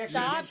 like she actually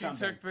did stopped.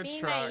 something. She took the Be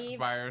truck naive.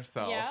 by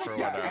herself Yeah. or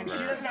Yeah, whatever. and she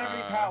doesn't have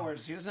any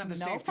powers. She doesn't have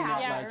the No safety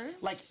net powers.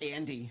 like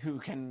Andy, who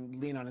can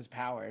lean on his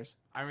powers.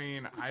 I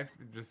mean, I've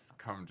just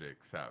come to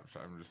accept.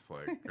 I'm just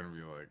like gonna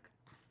be like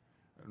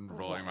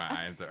rolling my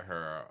eyes at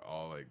her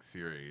all like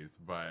series,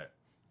 but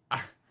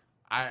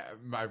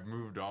I've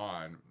moved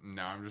on.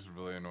 Now I'm just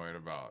really annoyed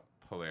about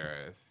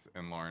Polaris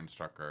and Lauren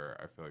Strucker.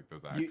 I feel like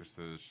those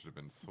actresses should have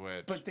been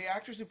switched. But the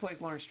actress who plays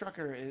Lauren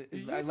Strucker,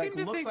 You looks seem to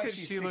think like that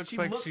she looks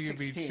like she could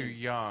be 16. too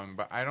young,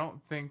 but I don't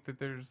think that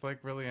there's like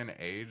really an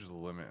age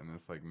limit in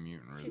this like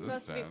mutant She's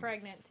resistance. supposed to be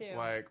pregnant, too.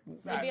 Like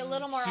Maybe a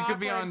little more she awkward. could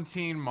be on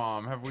Teen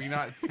Mom. Have we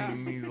not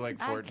seen these like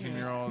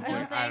 14-year-olds? I don't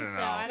Like, think I don't know.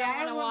 so. I don't Yeah,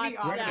 want it to would watch be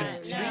awkward.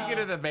 that. Speaking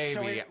No. of the baby,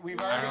 So we've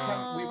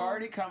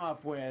already come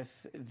up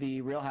with the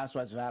Real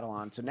Housewives of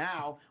Avalon. So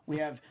now we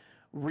have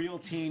Real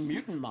Teen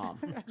Mutant Mom.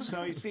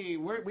 So you see,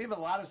 we have a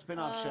lot of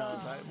spin-off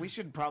shows. We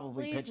should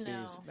probably Please pitch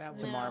no. these That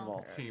to would-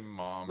 Marvel. Teen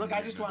Mom. Look,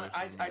 I just want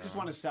Mutant I just Edition,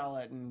 want to sell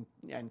it and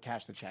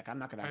cash the check. I'm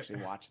not going to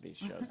actually watch these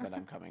shows that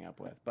I'm coming up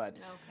with, but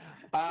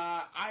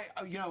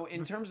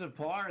in terms of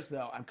Polaris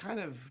though, I'm kind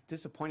of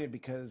disappointed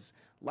because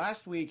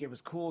last week it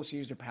was cool. She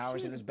used her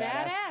powers. She It was was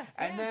badass. badass,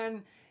 And yeah.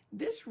 then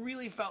this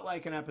really felt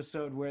like an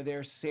episode where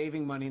they're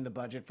saving money in the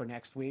budget for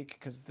next week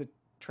because the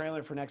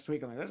trailer for next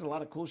week, I'm like, there's a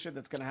lot of cool shit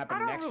that's going to happen I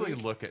don't next really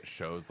week. look at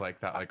shows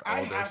like that. Like,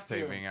 I oh, they're have to,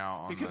 saving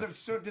out on because this I'm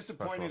so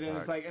disappointed,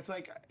 and special it's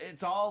like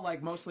it's all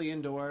like mostly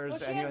indoors. Well,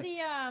 she and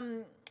you're had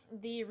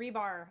like, the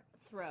rebar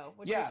throw,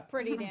 which Yeah. was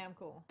pretty damn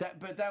cool.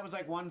 but that was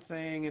like one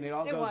thing, and it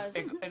all It goes was.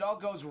 it all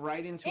goes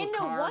right into Into a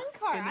car. one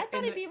car. In the- I thought in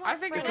it'd the- be more I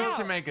think spread it needs out.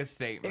 to make a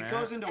statement. It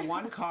goes into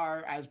one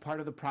car as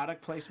part of the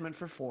product placement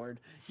for Ford.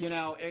 You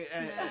know,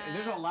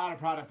 there's a lot of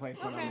product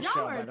placement on Okay. the Y'all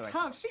show. are By the way.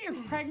 tough. She is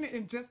pregnant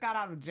and just got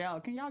out of jail.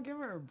 Can y'all give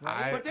her a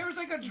break? But there was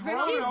like a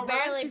drone She's over.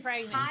 barely She's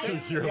pregnant.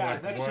 tired. You're Yeah,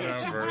 like, that's true.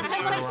 whatever.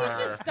 I'm like, she's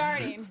just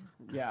starting.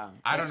 Yeah.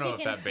 I don't But know she if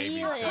can that baby's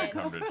feel gonna it.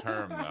 come to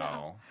term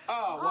though.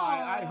 Oh, well,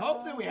 I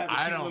hope that we have a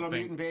I cute don't little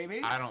think. mutant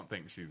baby. I don't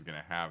think she's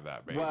gonna have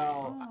that baby.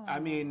 Well, I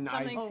mean,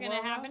 Something's gonna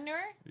well, happen to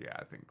her. yeah,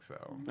 I think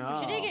so.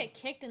 Oh. She did get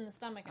kicked in the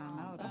stomach and I all.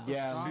 know, So. that's a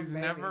Yeah. strong She's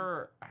baby.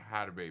 never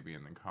had a baby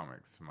in the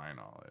comics, to my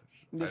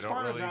knowledge. As I don't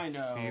far as really I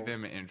know- see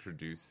them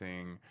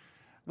introducing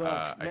Look,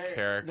 a they're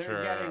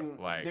character getting,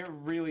 like they're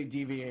really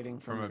deviating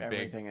from from a big-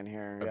 everything in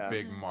here. a Yeah.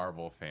 big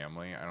Marvel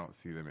family. I don't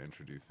see them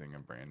introducing a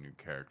brand new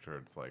character.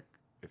 It's like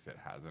if it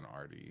hasn't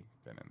already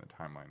been in the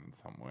timeline in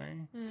some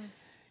way.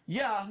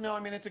 Yeah, no,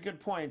 I mean it's a good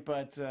point,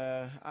 but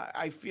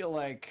I feel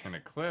like And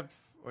Eclipse,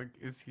 like,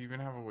 is he even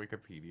have a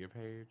Wikipedia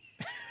page?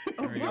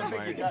 I don't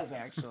think he does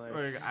actually.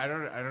 Like, I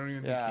don't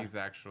even Yeah. think he's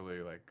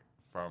actually like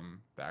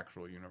from the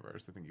actual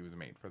universe. I think he was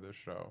made for this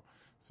show,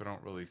 so I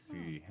don't really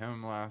see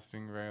him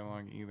lasting very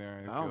long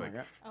either. I Oh feel my like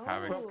God.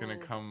 Havoc's gonna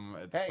Oh. come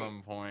at Hey,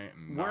 some point.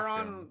 And We're knock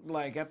on him.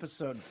 like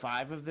episode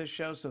 5 of this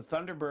show, so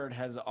Thunderbird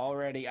has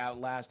already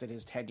outlasted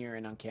his tenure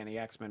in Uncanny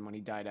X-Men when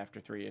he died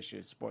after 3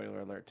 issues. Spoiler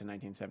alert to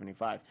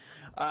 1975.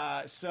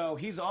 So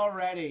he's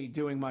already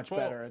doing much Well,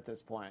 better at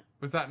this point.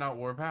 Was that not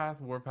Warpath?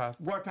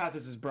 Warpath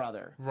is his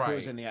brother, Right.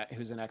 who's in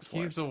X-Force.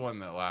 He's the one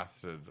that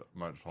lasted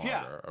much longer.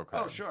 Yeah. Okay.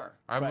 Oh, sure.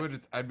 I But-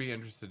 would. I'd be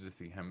interested to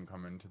see him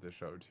come into the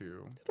show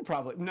too.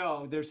 Probably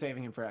no. They're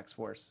saving him for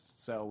X-Force,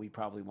 so we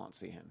probably won't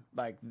see him.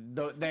 Like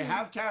they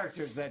have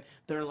characters that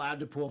they're allowed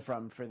to pull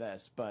from for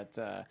this, but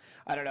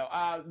I don't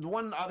know. The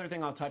one other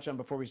thing I'll touch on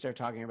before we start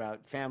talking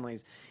about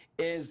families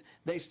is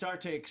they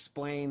start to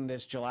explain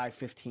this July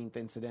 15th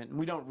incident. And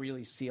we don't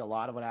really see a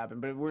lot of what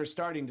happened, but we're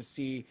starting to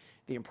see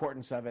the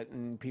importance of it,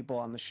 and people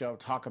on the show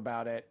talk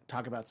about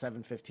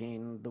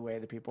 7/15, the way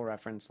that people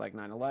reference like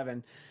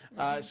 9/11.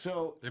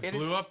 So It is-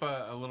 blew up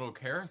a little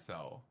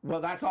carousel.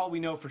 well, that's all we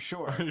know for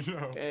sure.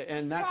 know.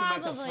 And that's in,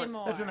 like, Probably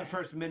that's in the more.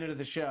 first minute of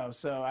the show.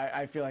 So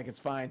I feel like it's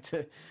fine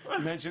to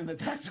mention that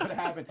that's what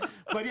happened.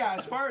 But yeah,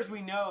 as far as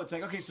we know, it's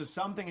like, okay, so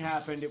something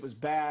happened. It was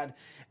bad.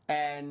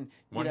 And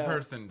you One know,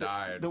 person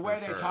died. the way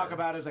for they sure. talk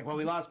about it is like, well,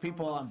 we lost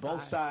people on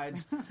both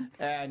sides.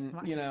 And,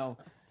 you know,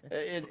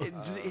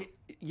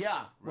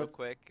 yeah. Real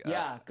quick.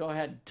 Yeah, go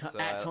ahead.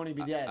 At Tony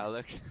Be Dead.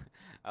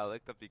 I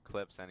looked up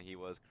Eclipse, and he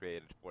was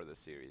created for the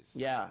series.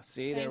 Yeah,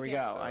 see, there Thank we you.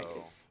 go.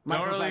 So- Don't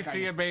Michael's really like,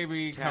 see a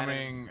baby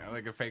Canon. coming,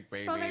 like a fake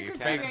baby. So they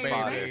could Fake create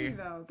body. a baby,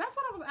 though. That's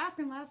what I was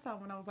asking last time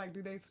when I was like,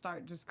 do they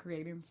start just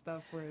creating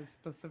stuff for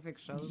specific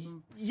shows?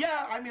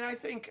 Yeah, I mean, I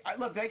think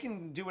look, they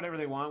can do whatever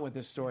they want with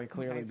this story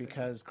clearly Basically.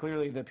 because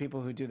clearly the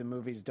people who do the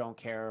movies don't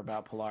care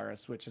about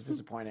Polaris, which is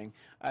disappointing.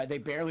 They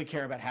barely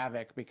care about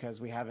Havoc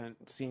because we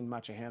haven't seen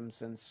much of him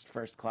since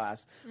First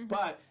Class.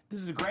 But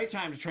this is a great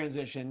time to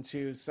transition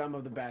to some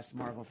of the best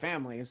Marvel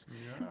families,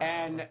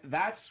 and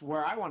that's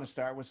where I want to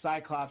start with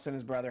Cyclops and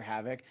his brother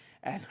Havoc.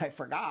 And I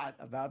forgot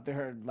about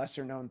their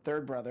lesser-known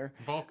third brother.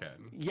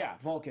 Vulcan. Yeah,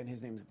 Vulcan.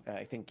 His name's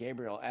I think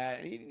Gabriel.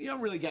 You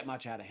don't really get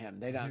much out of him.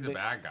 They don't. He's a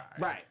bad guy.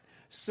 Right.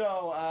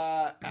 So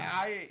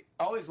I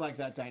always like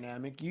that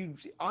dynamic. You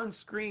on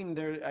screen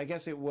there. I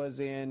guess it was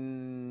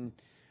in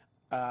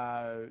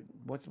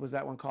what was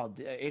that one called?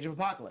 Age of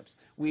Apocalypse.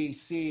 We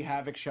see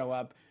Havoc show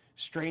up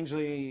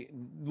strangely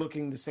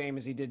looking the same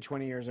as he did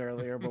 20 years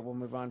earlier, but we'll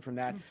move on from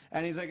that.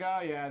 And he's like,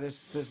 oh yeah,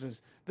 this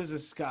is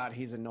Scott.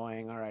 He's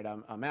annoying. All right,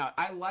 I'm out.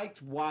 I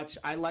liked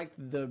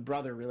the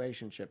brother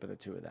relationship of the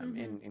two of them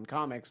in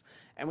comics,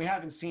 and we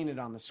haven't seen it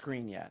on the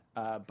screen yet.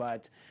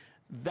 But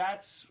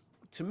that's,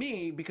 to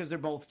me, because they're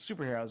both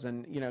superheroes,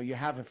 and you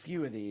have a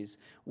few of these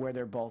where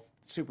they're both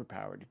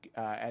superpowered,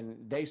 and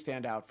they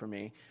stand out for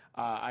me.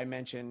 I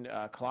mentioned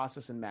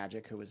Colossus and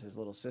Magic, who was his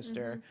little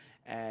sister,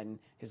 and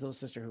his little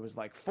sister who was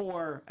like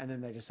 4, and then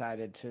they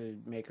decided to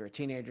make her a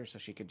teenager so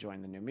she could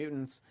join the New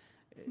Mutants.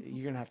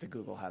 You're gonna have to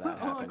Google how that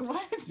happened.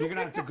 You're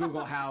gonna have to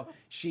Google how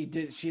she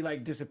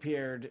like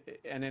disappeared,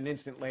 and an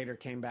instant later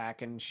came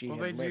back, and she had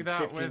lived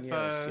 15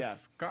 years. Yeah,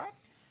 Scott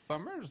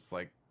Summers,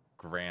 like,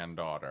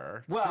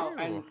 granddaughter. Well,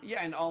 too.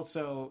 and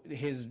also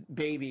his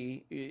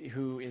baby,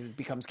 who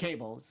becomes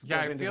Cable, Yeah,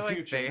 goes I into feel the like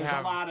future. they There's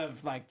have- a lot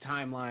of like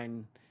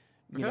timeline.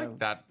 I feel like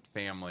that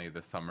family,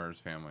 the Summers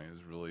family,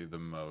 is really the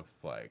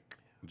most like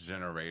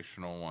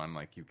generational one,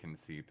 like you can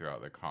see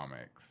throughout the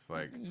comics.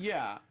 Like,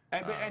 Yeah,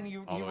 and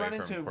you all the way run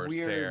from into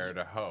Corsair weird.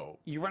 to Hope.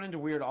 You run into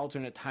weird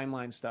alternate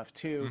timeline stuff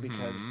too,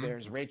 because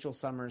there's Rachel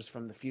Summers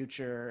from the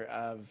future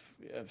of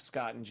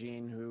Scott and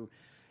Jean, who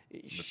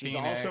she's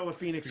Phoenix, also a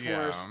Phoenix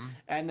yeah. Force,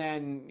 and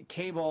then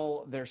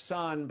Cable, their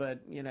son, but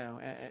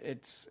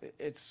it's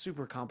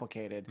super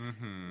complicated,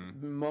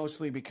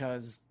 mostly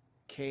because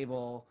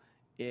Cable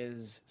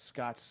is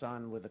Scott's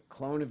son with a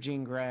clone of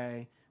Jean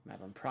Grey.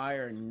 Madeline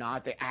Pryor,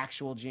 not the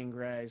actual Jean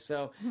Grey.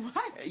 So,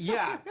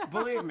 yeah,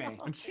 believe me.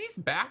 And she's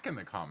back in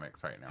the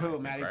comics right now. Who, I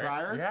think, Maddie right?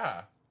 Pryor?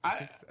 Yeah.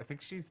 I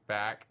think she's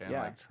back and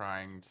Yeah. like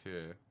trying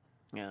to.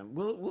 Yeah,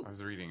 we'll I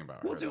was reading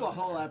about. we'll her do the a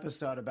other whole day.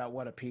 episode about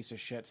what a piece of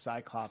shit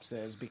Cyclops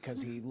is,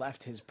 because he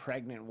left his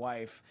pregnant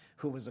wife,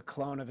 who was a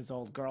clone of his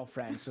old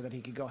girlfriend, so that he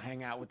could go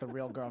hang out with the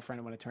real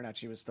girlfriend when it turned out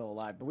she was still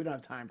alive. But we don't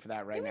have time for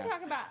that right Can we now.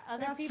 talk about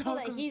other That's people so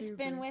that he's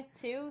been confusing. with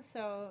too?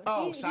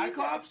 So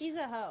Cyclops? He's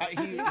a hoe.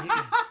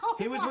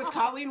 He was with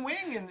Colleen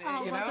Wing, and so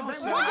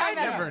I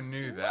yeah. never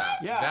knew that.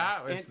 Yeah.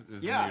 That was, It-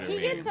 was yeah. new to He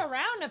me. gets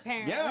around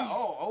apparently. Yeah.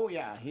 Oh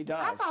yeah. He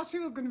does. I thought she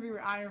was going to be with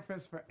Iron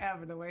Fist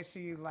forever, the way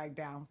she's like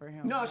down for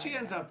him. No, Like, she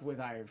ends up with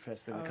Iron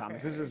Fist in the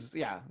comics. This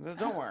Okay. is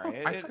Don't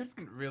worry. I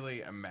couldn't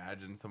really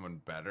imagine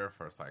someone better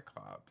for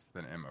Cyclops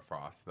than Emma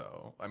Frost,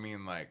 though. I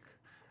mean, like,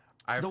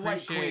 I The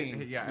White appreciate,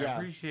 Queen. yeah, I Yeah.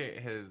 appreciate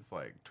his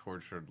like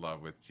tortured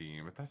love with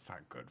Jean, but that's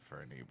not good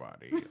for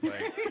anybody.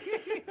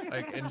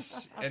 Like, and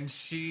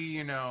she,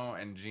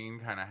 and Jean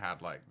kind of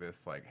had like this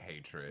like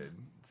hatred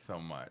so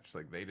much.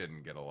 Like they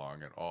didn't get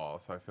along at all.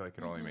 So I feel like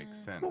it only makes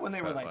sense. But when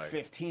they were that, like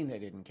 15, they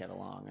didn't get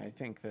along. I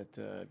think that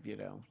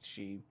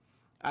she.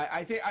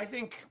 I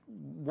think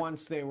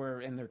once they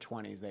were in their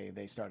 20s,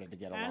 they started to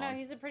get I along. don't know.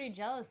 He's a pretty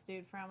jealous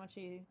dude for how much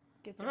he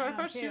gets Well, I around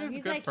thought too. she was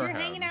He's good like, for you're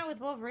hanging him. out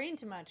with Wolverine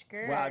too much,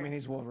 girl. Well, I mean,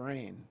 he's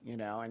Wolverine,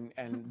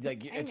 and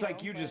like it's know,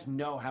 like you just but-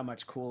 know how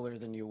much cooler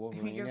than you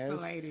Wolverine gets the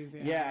is. ladies,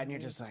 yeah. Yeah, and you're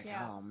just like,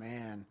 Yeah. oh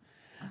man.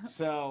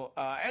 So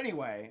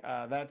anyway,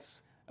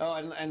 that's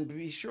and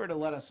be sure to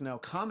let us know.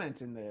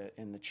 Comment in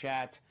the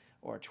chat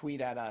or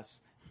tweet at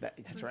us.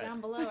 That's right.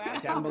 Down below.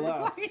 Down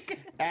below.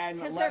 And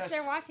Because let if us.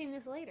 they're watching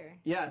this later.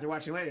 Yeah, if they're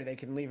watching later, they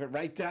can leave it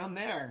right down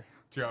there.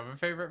 Do you have a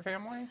favorite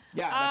family?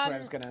 Yeah, that's what I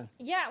was gonna.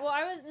 Yeah, well,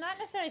 I was not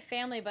necessarily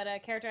family, but a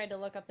character I had to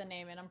look up the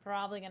name, and I'm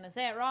probably gonna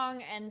say it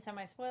wrong and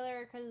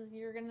semi-spoiler because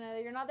you're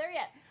not there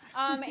yet.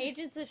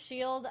 Agents of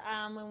Shield.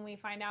 When we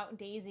find out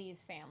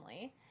Daisy's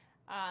family,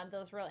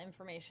 those real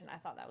information, I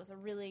thought that was a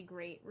really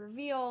great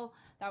reveal.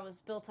 That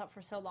was built up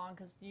for so long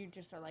because you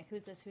just are like,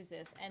 who's this?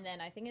 And then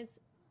I think it's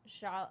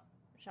Xialing.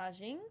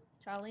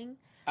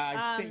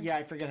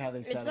 I forget how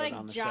they said It's it like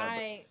on the show.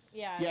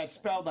 yeah. Yeah, it's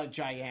spelled like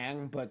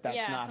Jiang, but that's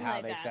Yeah, not something how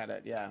like they that. said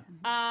it. Yeah.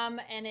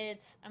 And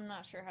it's, I'm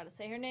not sure how to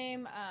say her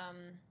name.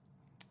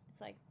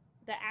 It's like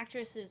the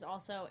actress is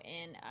also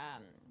in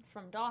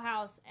from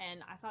Dollhouse,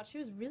 and I thought she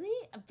was really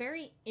a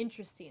very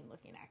interesting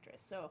looking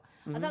actress. So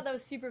I thought that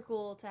was super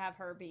cool to have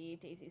her be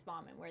Daisy's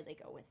mom and where they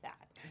go with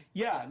that.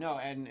 Yeah, no,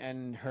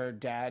 and her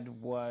dad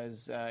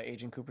was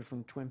Agent Cooper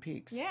from Twin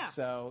Peaks. Yeah.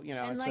 So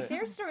And it's like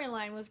their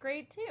storyline was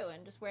great too,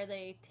 and just where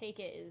they take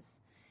it is,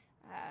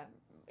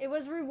 it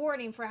was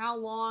rewarding for how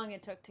long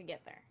it took to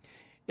get there.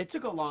 it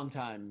took a long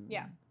time.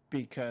 Yeah.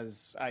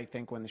 Because I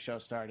think when the show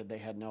started, they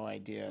had no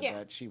idea Yeah,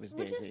 that she was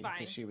which is Daisy, fine.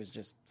 because she was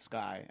just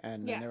Sky,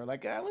 and Yeah. then they were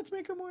like, let's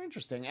make her more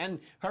interesting. And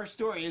her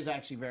story is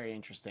actually very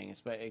interesting,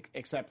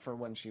 except for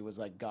when she was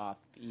like goth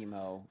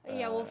emo.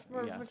 Yeah, we'll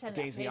pretend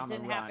Daisy that on phase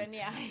the didn't run. happen.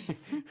 Yeah.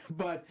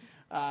 But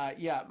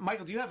yeah,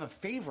 Michael, do you have a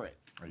favorite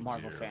I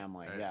Marvel do.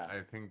 family? I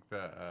think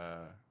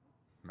the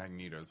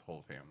Magneto's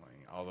whole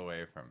family, all the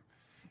way from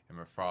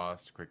Emma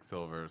Frost,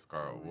 Quicksilver,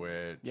 Scarlet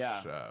Witch,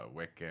 Yeah.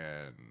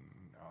 Wiccan.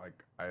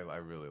 Like I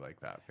really like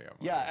that family.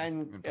 Yeah,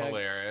 and,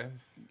 Polaris.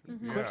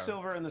 Yeah.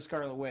 Quicksilver and the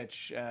Scarlet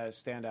Witch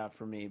stand out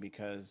for me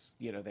because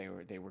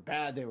they were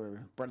bad. They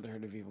were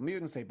Brotherhood of Evil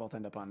Mutants. They both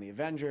end up on the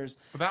Avengers.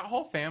 But that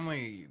whole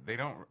family, I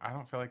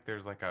don't feel like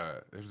there's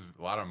a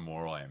lot of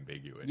moral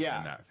ambiguity Yeah.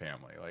 in that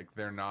family. Like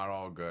they're not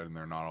all good and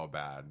they're not all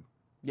bad.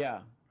 Yeah,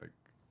 Like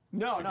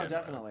No, begin with.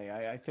 definitely.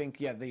 I think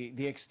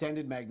the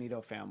extended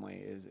Magneto family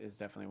is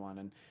definitely one,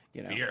 and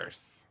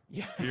Fierce.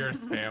 Yeah.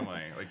 Fierce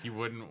family. Like you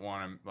wouldn't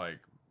want to like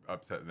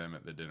upset them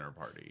at the dinner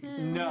party.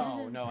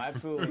 No,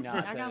 absolutely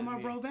not. I got my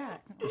bro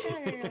back.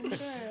 Okay, I'm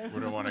good.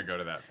 Wouldn't want to go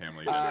to that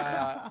family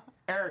dinner.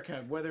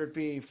 Erica, whether it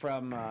be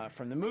from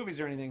the movies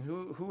or anything,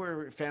 who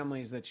are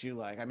families that you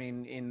like? I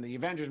mean, in the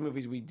Avengers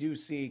movies, we do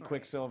see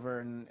Quicksilver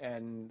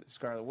and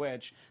Scarlet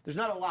Witch. There's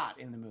not a lot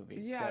in the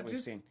movies that we've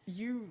seen.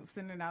 You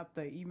sending out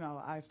the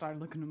email, I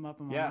started looking them up,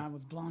 and my mind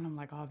was blown. I'm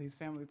like, all these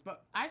families.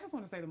 But I just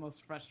want to say the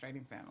most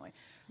frustrating family: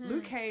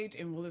 Luke Cage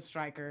and Willis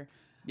Stryker.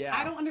 Yeah.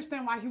 I don't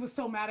understand why he was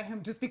so mad at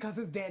him just because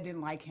his dad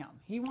didn't like him.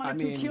 He wanted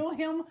to kill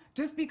him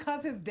just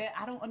because his dad.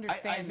 I don't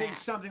understand. I think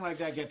something like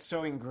that gets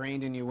so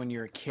ingrained in you when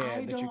you're a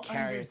kid that you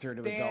carry it through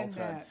to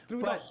adulthood.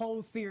 Through the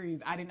whole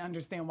series, I didn't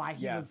understand why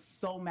he was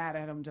so mad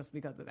at him just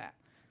because of that.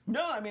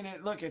 No, I mean,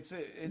 look,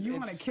 you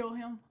want to kill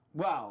him?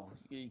 Well,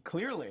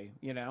 clearly,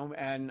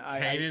 and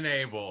Cain and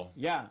Abel.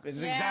 Yeah,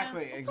 it's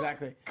exactly. Because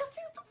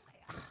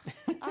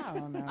he's the. I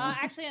don't know.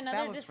 Actually,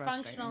 another was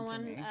dysfunctional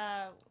one. frustrating to me.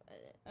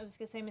 I was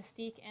gonna say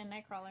Mystique and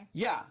Nightcrawler.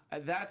 Yeah,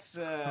 that's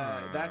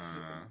It's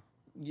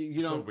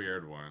a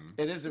weird one.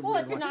 It is a Well,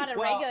 weird it's one. not a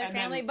regular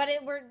family, but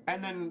we're.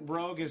 And then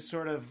Rogue is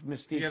sort of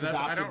Mystique's I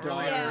adopted don't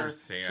really daughter.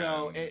 understand.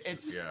 So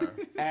it's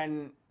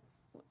and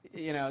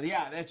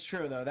that's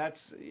true though.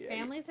 That's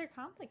Families are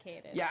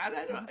complicated. Yeah,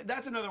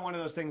 that's another one of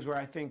those things where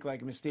I think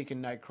like Mystique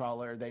and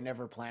Nightcrawler, they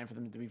never planned for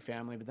them to be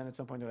family, but then at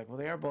some point they're like, well,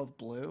 they are both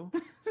blue,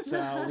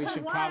 so we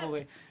should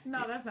probably.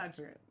 No, that's not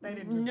true. They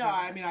didn't. No,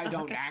 I mean I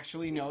don't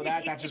actually know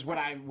that. That's just what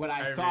I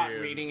thought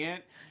reading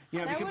it.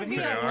 That because, would but be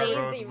he's a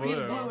lazy he's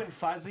reason. blue and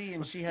fuzzy,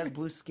 and she has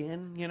blue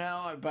skin.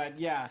 But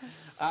yeah,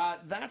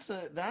 that's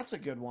a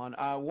good one.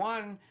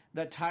 One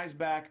that ties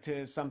back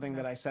to something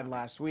that I said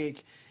last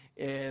week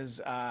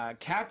is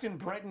Captain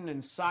Britain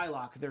and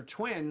Psylocke. They're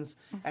twins,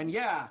 and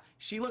yeah,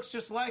 she looks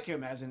just like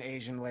him as an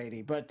Asian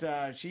lady, but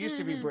she used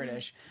to be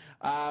British.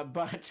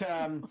 But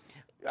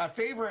a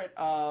favorite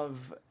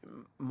of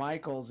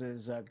Michael's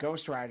is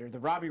Ghost Rider. The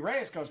Robbie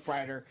Reyes Ghost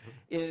Rider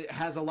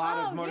has a lot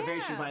of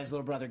motivation by his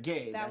little brother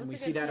Gabe, and we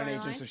see that in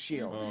Agents of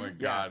S.H.I.E.L.D. Oh my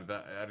god,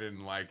 I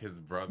didn't like his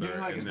brother You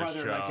didn't like in his this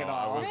brother, show. like, at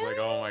all? I was like,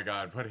 oh my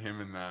god, put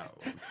him in that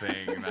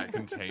thing, that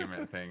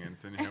containment thing, and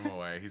send him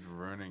away. He's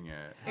ruining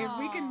it. If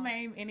we can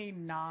name any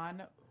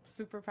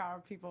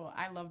non-superpowered people,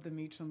 I love the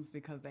Meachums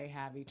because they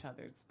have each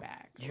other's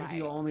back. You're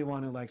the only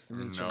one who likes the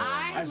Meachums. No.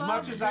 I as love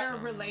much as their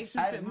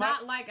relationship,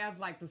 not not as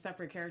the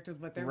separate characters,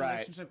 but their Right.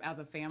 relationship as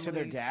a family. to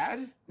their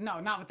dad. No,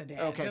 not with the dad.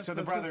 Okay, just so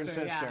the brother and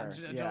sister.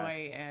 Yeah, Yeah.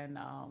 Joy and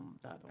the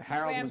other one.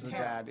 Harold Wait, was the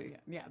I'm dad.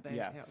 Yeah,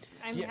 Yeah.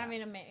 I'm Yeah.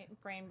 having a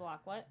brain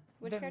block. What?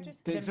 Which characters?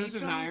 This is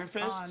Meachums Iron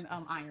Fist?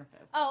 on Iron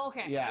Fist. Oh,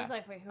 okay. Yeah. I was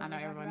like, wait, who I am know I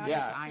talking everyone about?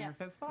 gets Yeah. Iron Yes.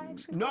 Fist, but I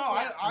actually No,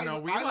 I No,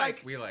 we I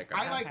like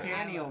I like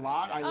Danny a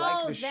lot. I Oh,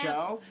 like the them.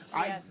 show.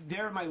 Yes.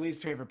 They're my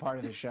least favorite part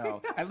of the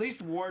show. At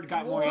least Ward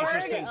got more Ward?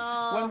 interesting.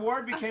 Oh. When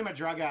Ward became a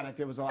drug addict,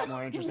 it was a lot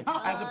more interesting.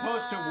 As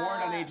opposed to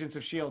Ward on Agents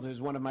of S.H.I.E.L.D.,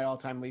 who's one of my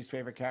all-time least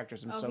favorite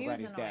characters. I'm Oh, so he glad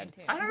was he's annoying dead.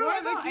 too. I don't know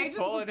why Where's they keep Agents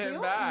of pulling him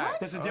S.H.I.E.L.D.? back.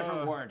 That's a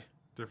different word.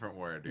 Different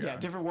word, Yeah,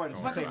 different word.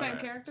 It's But the the same same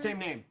character? Same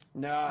name.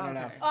 No.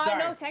 Okay. Oh,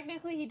 Sorry. no,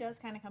 technically he does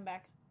kind of come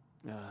back.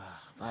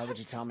 Why would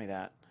you tell me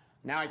that?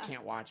 Now I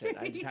can't watch it.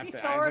 I just have to.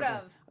 Sort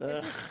of.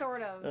 It's a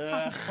sort of.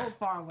 I'm so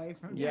far away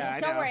from you. Yeah, I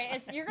Don't know.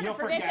 worry, you're gonna You'll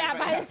forget that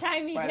by yeah, the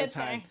time you by get the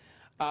time.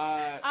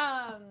 there.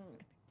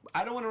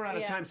 I don't want to run out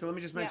of Yeah. time, so let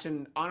me just Yeah.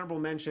 mention honorable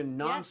mention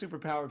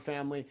non-superpowered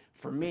family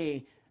for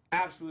me.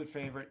 Absolute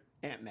favorite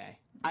Aunt May.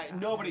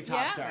 Nobody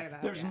tops Yeah? her.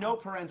 There's no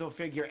parental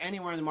figure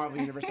anywhere in the Marvel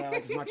universe I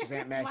like as much as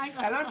Aunt May.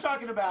 Michael. And I'm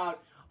talking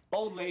about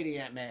old lady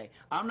Aunt May.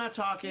 I'm not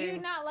Do talking. you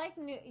not like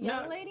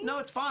young lady? No,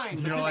 it's fine.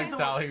 You But don't this like is the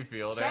Sally one-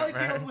 Field, Sally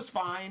Aunt May? Field was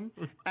fine,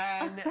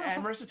 and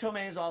Marissa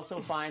Tomei is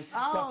also fine.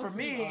 Oh, but for she's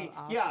me,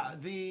 awesome. yeah,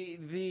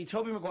 the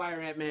Tobey Maguire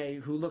Aunt May,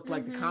 who looked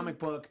like the comic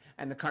book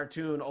and the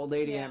cartoon old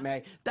lady Yeah. Aunt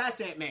May, that's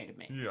Aunt May to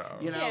me. Yeah.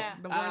 You know, Yeah.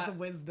 The words of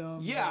wisdom.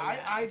 yeah,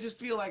 I just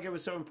feel like it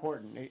was so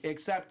important,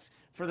 except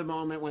for the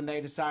moment when they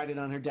decided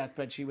on her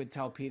deathbed she would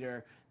tell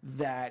Peter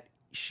that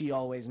she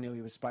always knew he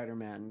was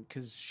Spider-Man,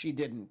 because she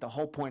didn't. The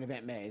whole point of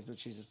Aunt May is that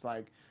she's just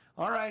like,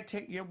 all right,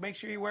 make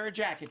sure you wear a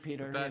jacket,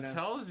 Peter. That you know?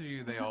 tells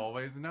you they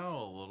always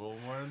know a little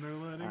more than they're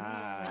letting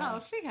on. Oh,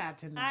 she had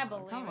to know. I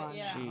believe Come it, on.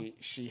 yeah.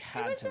 She It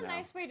had was to a know.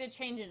 nice way to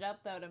change it up,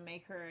 though, to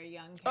make her a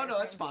young character Oh no,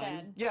 that's fine.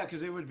 instead. Yeah,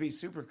 because it would be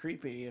super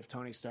creepy if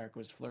Tony Stark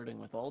was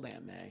flirting with old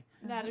Aunt May.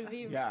 That'd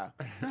be. Yeah.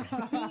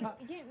 No.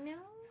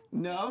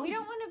 No. We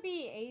don't want to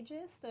be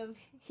ageist.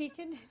 He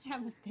can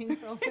have a thing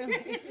for older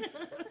ladies.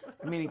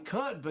 I mean, he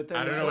could, but then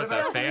I don't know what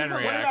about- that fan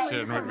what about-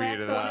 reaction would be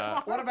to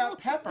that. What about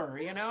Pepper?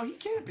 You know, he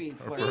can't be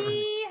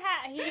flirting.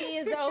 He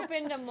is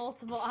open to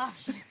multiple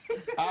options.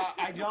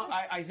 I don't.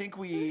 I think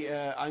we.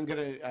 I'm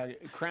gonna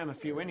cram a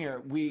few in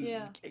here. We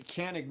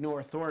can't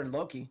ignore Thor and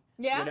Loki.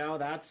 Yeah. You know,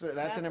 that's an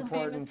a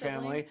important famous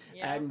sibling. family,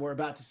 Yeah. and we're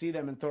about to see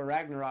them in Thor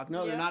Ragnarok.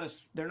 No, Yeah.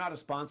 they're not a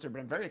sponsor,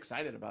 but I'm very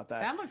excited about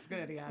that. That looks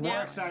good, yeah. More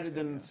Yeah. excited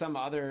than some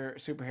other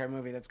superhero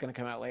movie that's going to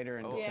come out later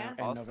in Oh, December,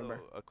 in also, November.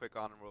 a quick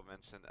honorable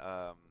mention.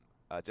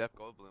 Jeff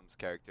Goldblum's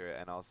character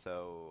and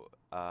also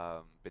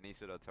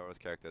Benicio del Toro's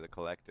character, the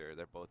Collector.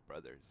 They're both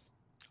brothers.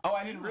 Oh,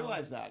 I didn't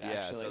realize that, Yeah,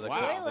 actually. so the Wow.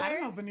 Spoiler. I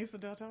don't know Benicio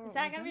del Toro. Is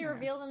that was going to in be there.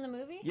 revealed in the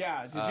movie?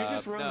 Yeah, did you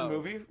just ruin no. the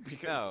movie?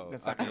 Because No,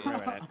 that's not I going to mean-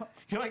 ruin it.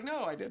 You're like,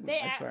 no, I didn't. They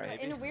I swear.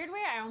 in a weird way,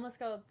 I almost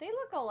go, they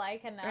look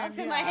alike enough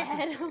in Yeah. my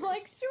head. I'm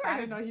like, sure. I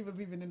didn't know he was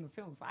even in the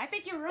film, so I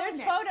think you're ruined There's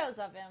it. photos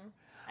of him.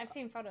 I've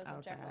seen photos of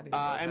Okay, Jeff. I Goldblum. didn't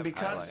And have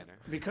because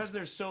eyeliner.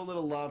 there's so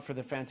little love for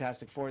the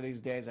Fantastic Four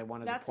these days, I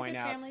wanted That's to a point good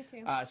out family,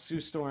 too.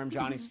 Sue Storm,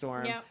 Johnny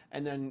Storm, Yep.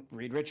 and then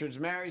Reed Richards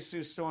marries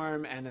Sue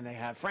Storm, and then they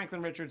have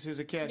Franklin Richards, who's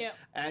a kid, Yep.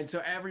 and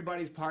so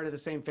everybody's part of the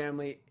same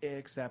family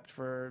except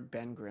for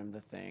Ben Grimm,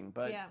 the Thing.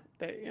 But Yeah.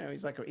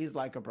 he's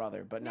like a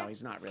brother, but no,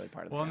 he's not really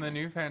part of the Well, in family.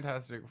 the new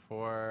Fantastic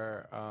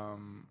Four,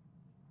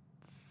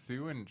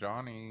 Sue and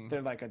Johnny.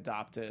 They're like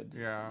adopted.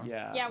 Yeah.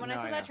 Yeah, when I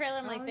saw that trailer,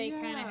 I'm like, Oh, they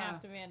kind of yeah.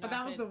 have to be adopted. But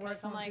that was the 'cause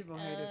worst I'm one. like, People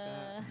hated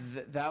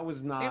that. That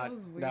was not.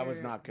 was That was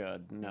weird. not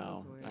good. No,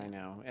 was weird. I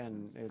know,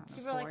 and it's.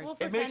 People are like, we'll It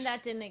pretend makes-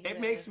 that didn't exist.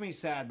 It makes me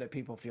sad that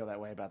people feel that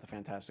way about the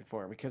Fantastic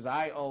Four because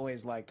I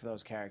always liked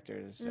those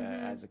characters Mm-hmm.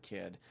 as a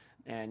kid,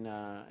 and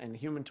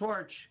Human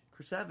Torch,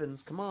 Chris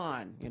Evans. Come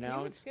on, He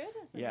was it's good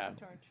as a yeah, Human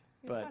Torch.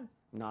 He was but fun.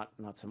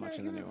 not so much Yeah,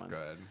 in the he new was ones.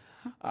 Good.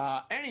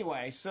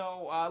 Anyway,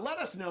 so let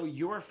us know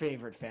your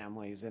favorite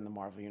families in the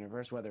Marvel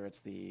Universe, whether it's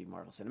the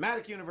Marvel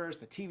Cinematic Universe,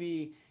 the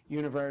TV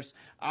universe.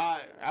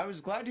 I was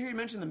glad to hear you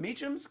mention the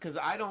Meachums because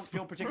I don't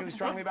feel particularly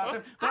strongly about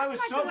them, but I was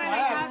so They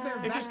had their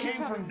glad it just back-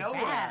 came from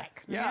nowhere.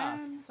 back, Yeah,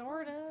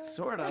 Sort of.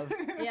 sort of.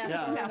 Yeah,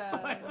 Yeah.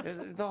 sort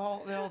of. The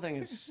whole thing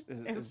is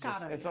just,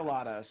 kinda, it's a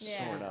lot of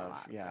Yeah. sort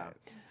of, yeah.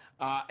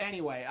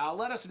 Anyway,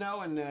 let us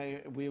know,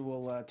 and we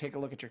will take a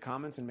look at your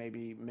comments and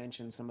maybe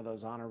mention some of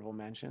those honorable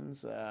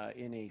mentions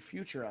in a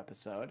future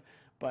episode.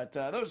 But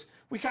those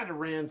we kind of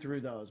ran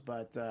through those,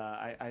 but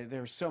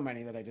there were so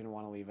many that I didn't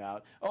want to leave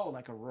out. Oh,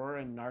 like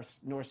Aurora and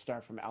North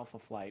Star from Alpha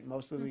Flight,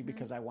 mostly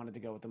because I wanted to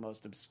go with the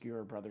most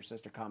obscure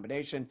brother-sister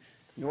combination.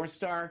 North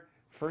Star,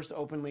 first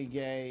openly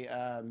gay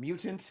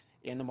mutant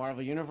in the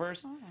Marvel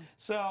Universe.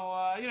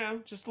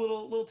 So, just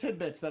little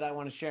tidbits that I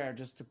want to share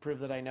just to prove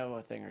that I know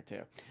a thing or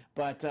two.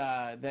 But,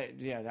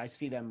 I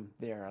see them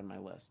there on my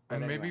list. But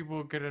And anyway. maybe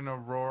we'll get an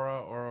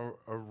Aurora or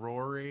a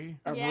Rory.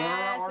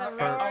 Yes,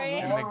 Rory.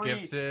 In the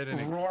Gifted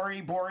and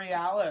Rory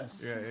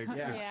Borealis. Yeah,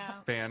 Yeah.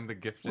 expand the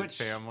Gifted Which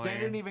family. they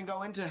didn't even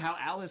go into how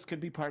Alice could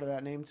be part of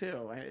that name,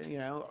 too.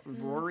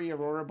 Rory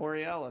Aurora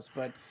Borealis.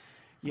 But...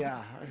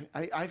 yeah,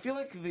 I feel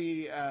like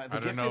the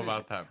Gifted don't know is-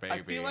 about that, I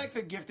baby. feel like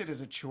the Gifted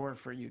is a chore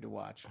for you to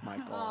watch,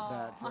 Michael.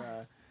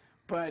 Aw.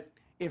 But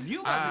if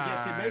you love the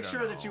Gifted, I make don't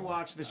sure that you know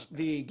watch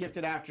the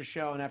Gifted After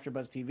Show on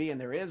AfterBuzz TV, and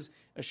there is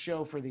a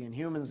show for the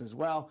Inhumans as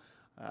well.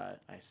 I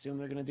assume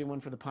they're going to do one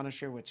for the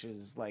Punisher, which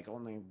is like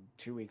only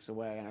 2 weeks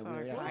away, and I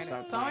really have to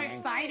start So planning.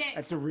 excited. I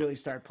have to really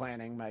start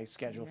planning my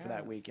schedule for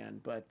that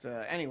weekend. But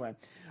anyway,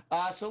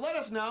 so let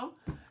us know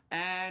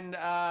and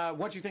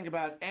what you think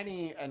about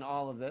any and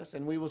all of this,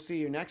 and we will see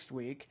you next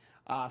week.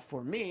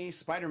 For me,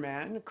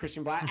 Spider-Man,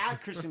 Christian Black,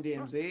 at Christian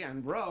DMZ,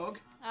 and Rogue.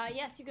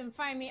 Yes, you can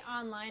find me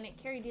online at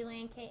Carrie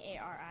Dlane,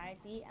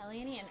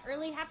 Karidlane, and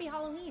early happy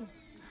Halloween.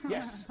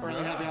 Yes,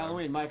 early happy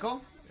Halloween,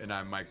 Michael. And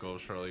I'm Michael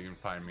Shirley. You can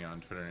find me on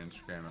Twitter and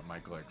Instagram at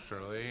Michael X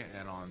Shirley.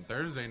 And on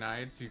Thursday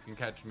nights, you can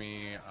catch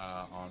me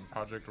on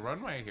Project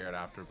Runway here at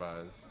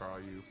AfterBuzz for all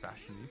you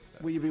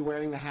fashionistas. Will you be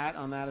wearing the hat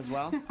on that as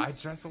well? I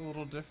dress a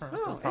little different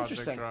Oh, for Project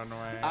interesting.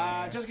 Runway.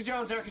 Jessica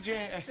Jones, Erica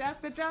J.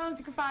 Jessica Jones,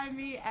 you can find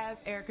me as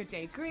Erica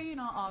J. Green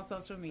on all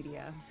social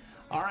media.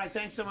 All right,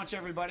 thanks so much,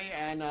 everybody,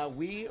 and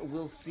we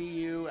will see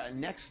you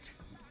next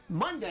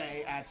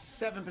Monday at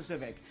 7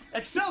 Pacific.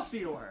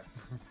 Excelsior!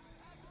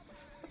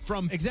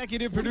 From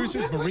executive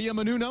producers Maria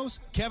Menounos,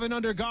 Kevin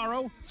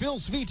Undergaro, Phil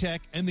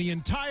Svitek, and the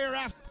entire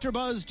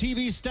AfterBuzz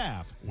TV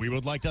staff, we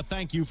would like to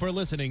thank you for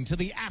listening to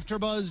the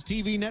AfterBuzz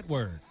TV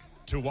network.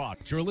 To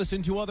watch or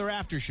listen to other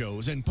after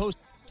shows and post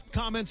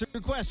comments or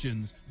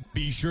questions,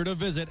 be sure to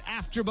visit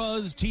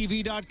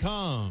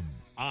AfterBuzzTV.com.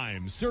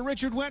 I'm Sir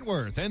Richard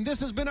Wentworth, and this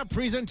has been a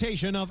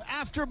presentation of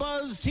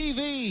AfterBuzz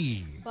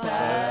TV.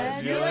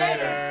 Buzz you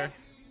later.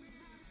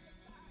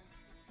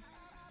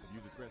 The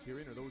views expressed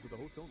herein are those of the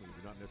hosts only and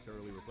do not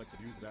necessarily reflect the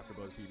views of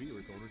AfterBuzz TV or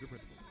its owners or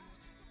principals.